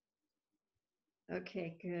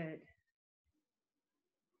 Okay, good.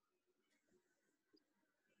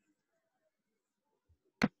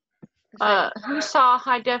 Who saw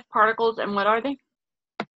high def particles and what are they?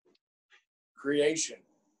 Creation.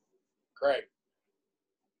 Correct.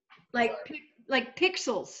 Like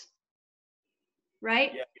pixels,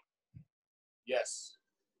 right? Yeah. Yes.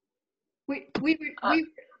 We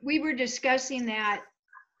were discussing that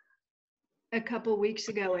a couple weeks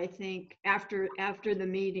ago, I think, after the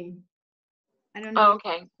meeting. I don't know. Oh,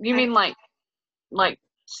 okay. You mean like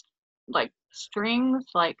strings,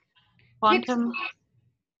 like quantum? Pixels.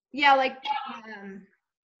 Yeah, like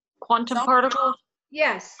quantum particles?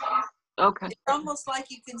 Yes. Okay. It's almost like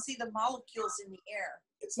you can see the molecules in the air.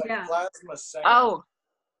 It's like plasma sound.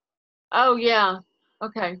 Oh yeah.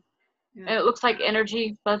 Okay. Yeah. And it looks like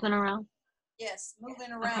energy buzzing around. Yes,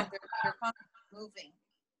 moving around. Okay. They're constantly moving.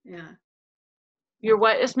 Yeah. Your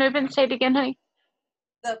what is moving? Say it again, honey.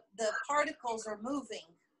 The particles are moving.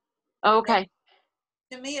 Okay.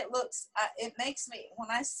 To me, it looks, it makes me, when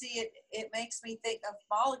I see it, it makes me think of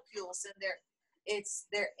molecules and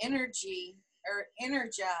their energy or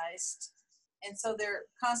energized. And so they're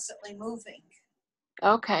constantly moving.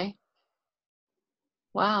 Okay.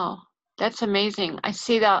 Wow. That's amazing. I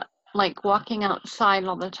see that like walking outside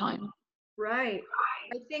all the time. Right.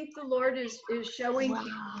 I think the Lord is showing Wow.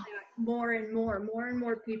 people that more and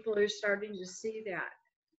more people are starting to see that.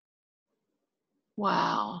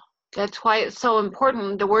 Wow. That's why it's so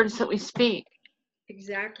important, the words that we speak.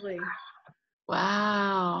 Exactly.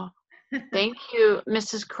 Wow. Thank you,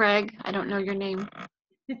 Mrs. Craig. I don't know your name.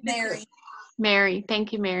 Mary. Mary.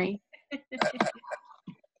 Thank you, Mary.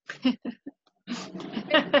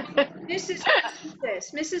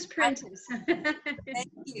 Mrs. Princess. Thank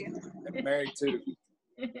you. I'm married too.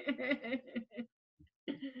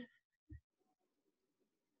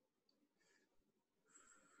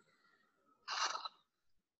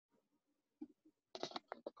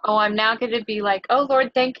 Oh, I'm now going to be like, oh,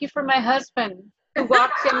 Lord, thank you for my husband who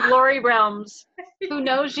walks in glory realms, who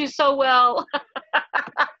knows you so well.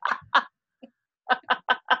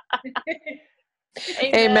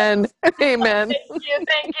 Amen. Amen.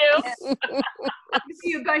 Thank you.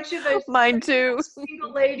 See a bunch of us Mine too.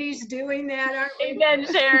 single ladies doing that, aren't we? Amen,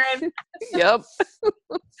 Sharon. Yep.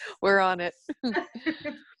 We're on it.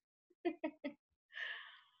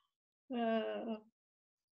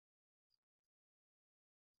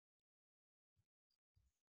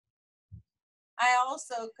 I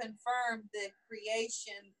also confirmed the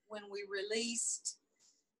creation when we released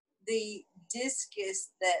the discus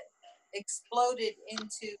that exploded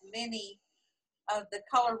into many of the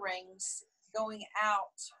color rings going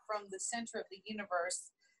out from the center of the universe.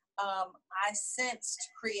 I sensed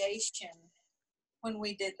creation when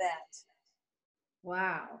we did that.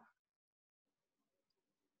 Wow.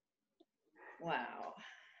 Wow.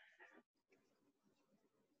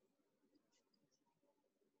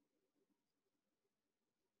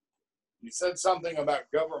 You said something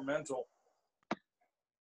about governmental,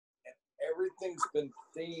 and everything's been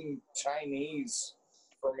themed Chinese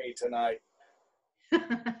for me tonight.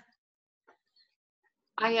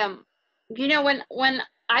 I am, you know, when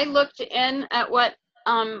I looked in at what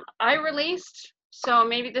I released, so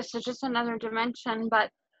maybe this is just another dimension,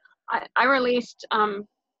 but I released,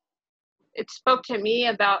 it spoke to me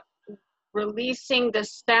about releasing the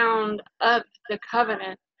sound of the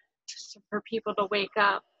covenant for people to wake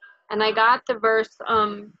up. And I got the verse,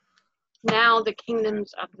 now the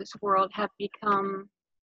kingdoms of this world have become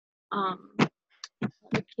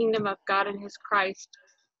the kingdom of God and his Christ,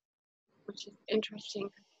 which is interesting.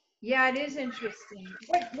 Yeah, it is interesting.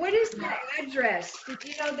 What is the address? Did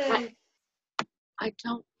you know the? I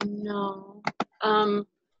don't know.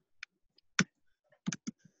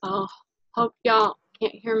 Oh, hope y'all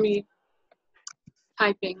can't hear me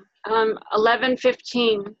typing.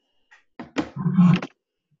 11:15.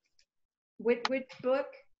 Which book?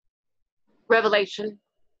 Revelation.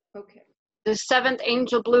 Okay. The seventh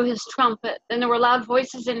angel blew his trumpet, and there were loud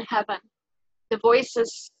voices in heaven. The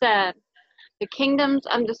voices said, the kingdoms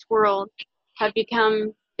of this world have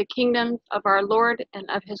become the kingdoms of our Lord and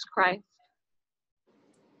of his Christ.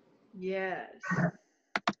 Yes.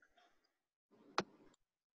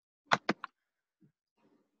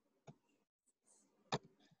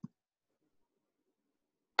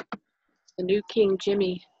 The new King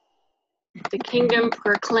Jimmy. The kingdom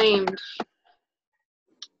proclaimed.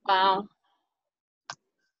 Wow.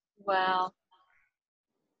 Wow.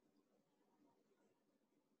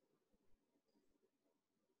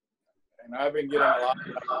 And I've been getting a lot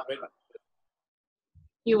about the witnesses.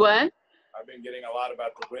 You what? I've been getting a lot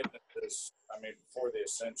about the witnesses, I mean, before the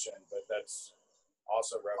ascension, but that's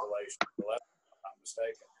also Revelation 11, if I'm not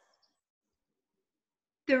mistaken.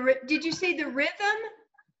 Did you say the rhythm?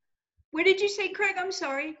 What did you say, Craig? I'm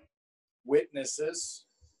sorry. Witnesses.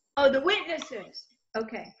 Oh, the witnesses.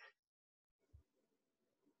 Okay.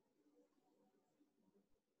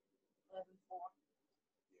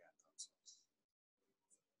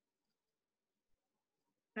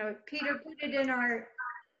 Now, Peter put it in our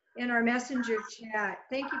messenger chat.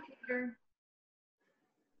 Thank you, Peter.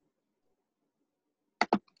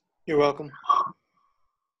 You're welcome.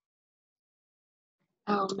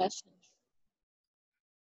 Oh, messenger.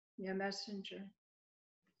 Yeah, messenger.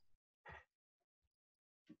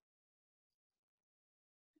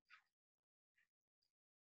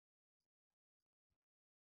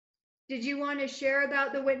 Did you want to share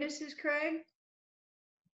about the witnesses, Craig?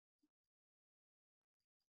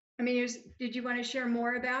 I mean, did you want to share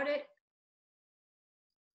more about it?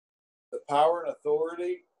 The power and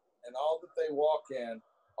authority and all that they walk in,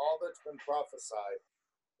 all that's been prophesied,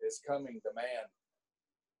 is coming to man.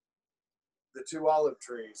 The 2 olive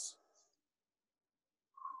trees.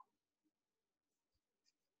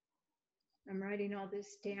 I'm writing all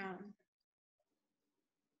this down.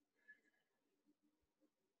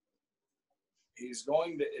 He's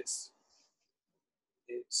going to, it's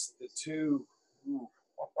the 2. Ooh.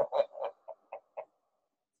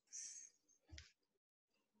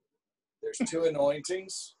 There's 2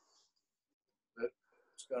 anointings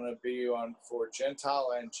that's going to be on for Gentile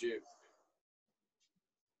and Jew.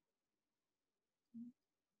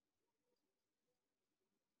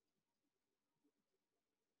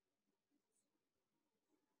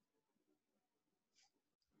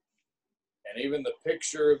 And even the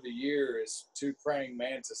picture of the year is 2 praying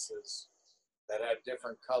mantises that have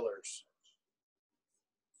different colors.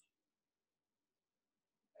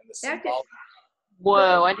 And the symbolic,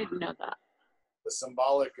 Whoa, I didn't know that. the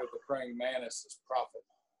symbolic of the praying mantis is prophet.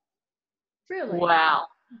 Really? Wow.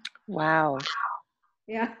 Wow.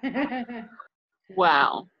 Yeah.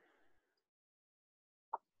 Wow.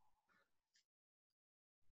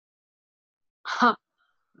 Huh.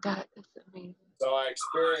 That is amazing. So I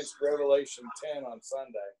experienced Revelation 10 on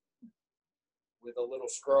Sunday with a little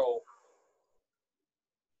scroll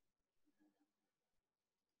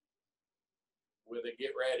with a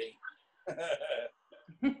get ready.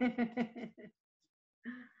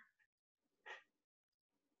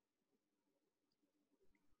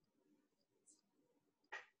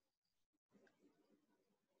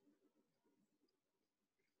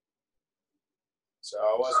 So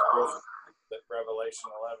I wasn't real that Revelation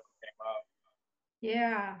 11 came up.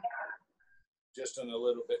 Yeah. Just in a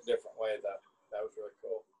little bit different way, though. That was really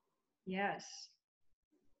cool. Yes.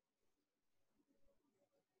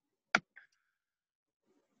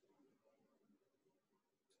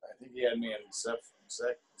 I think he had me in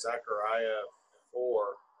Zechariah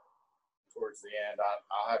 4 towards the end.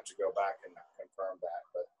 I'll have to go back and confirm that,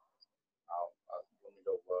 but let me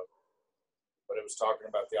go look. But it was talking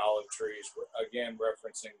about the olive trees, again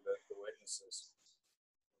referencing the witnesses.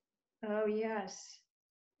 Oh, yes.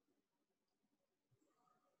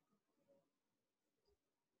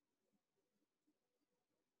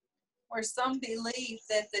 Where some believe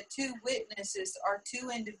that the 2 witnesses are 2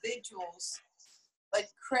 individuals, but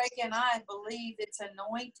Craig and I believe it's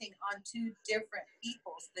anointing on 2 different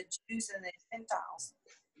peoples, the Jews and the Gentiles,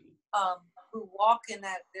 who walk in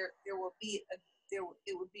that. There will be it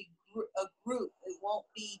would be a group. It won't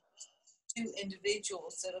be 2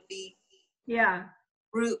 individuals. It'll be Yeah.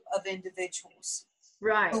 group of individuals,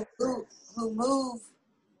 Right. who move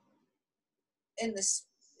in the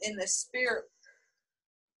spirit,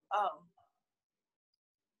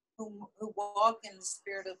 who walk in the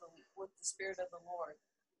spirit with the spirit of the Lord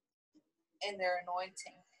and their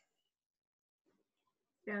anointing.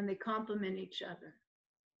 And they complement each other.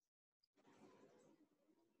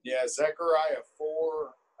 Yeah, Zechariah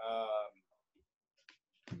 4,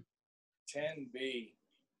 10b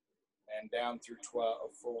and down through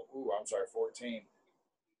 14.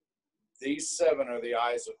 These 7 are the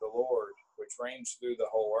eyes of the Lord, which range through the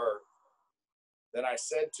whole earth. Then I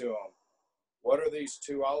said to him, what are these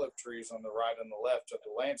 2 olive trees on the right and the left of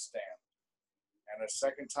the lampstand? And a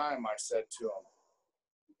second time I said to him,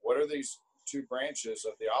 what are these 2 branches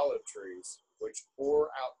of the olive trees, which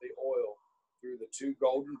pour out the oil through the 2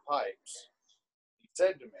 golden pipes? He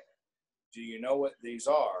said to me, do you know what these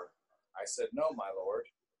are? I said, no, my Lord.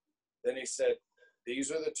 Then he said,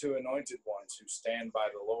 these are the 2 anointed ones who stand by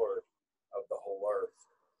the Lord of the whole earth.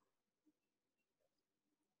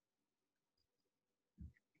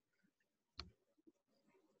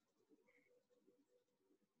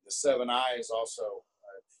 The 7 eyes also,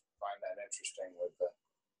 I find that interesting with the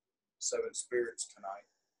 7 spirits tonight.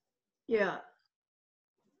 Yeah.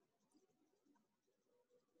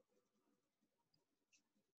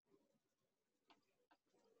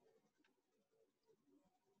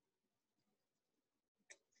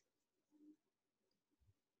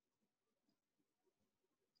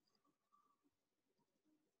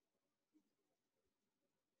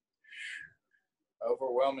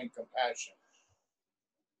 Overwhelming compassion.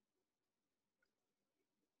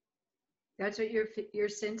 That's what you're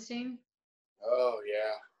sensing? Oh,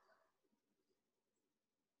 yeah.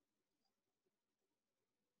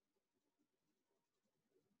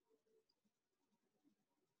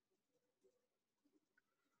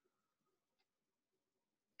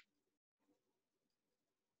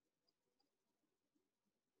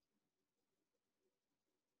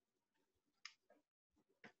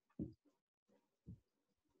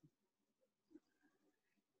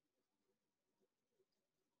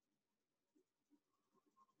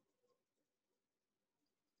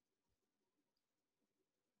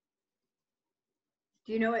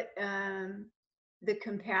 Do you know what the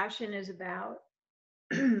compassion is about?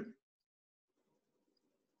 I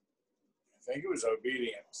think it was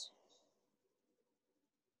obedience.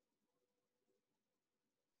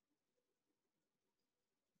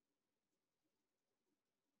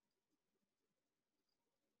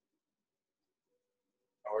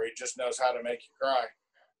 Or he just knows how to make you cry.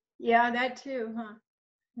 Yeah, that too, huh?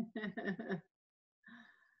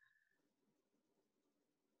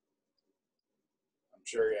 I'm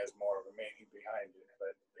sure he has more of a meaning behind it,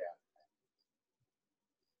 but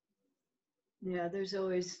yeah. Yeah, there's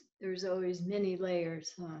always many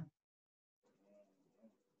layers, huh?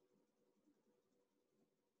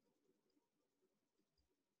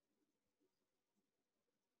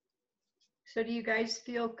 So do you guys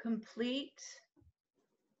feel complete?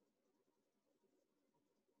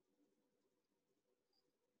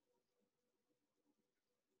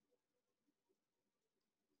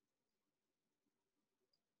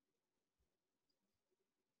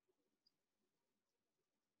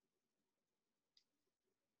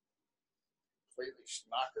 Completely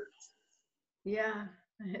schnockered. Yeah,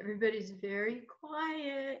 everybody's very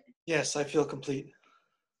quiet. Yes, I feel complete.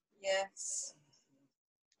 Yes.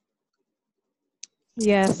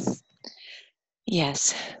 Yes.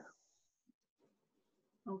 Yes.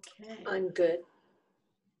 Okay. I'm good.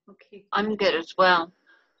 Okay. I'm good as well.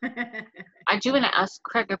 I do want to ask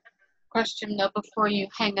Craig a question though before you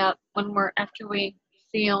hang up after we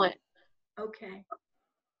feel it. Okay.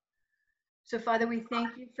 So Father, we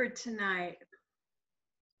thank you for tonight.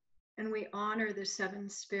 And we honor the seven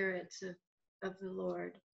spirits of the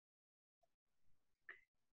Lord.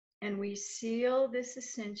 And we seal this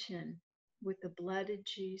ascension with the blood of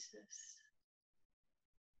Jesus.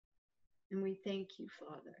 And we thank you,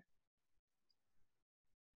 Father.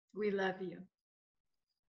 We love you.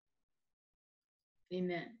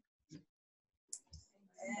 Amen.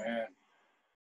 Amen.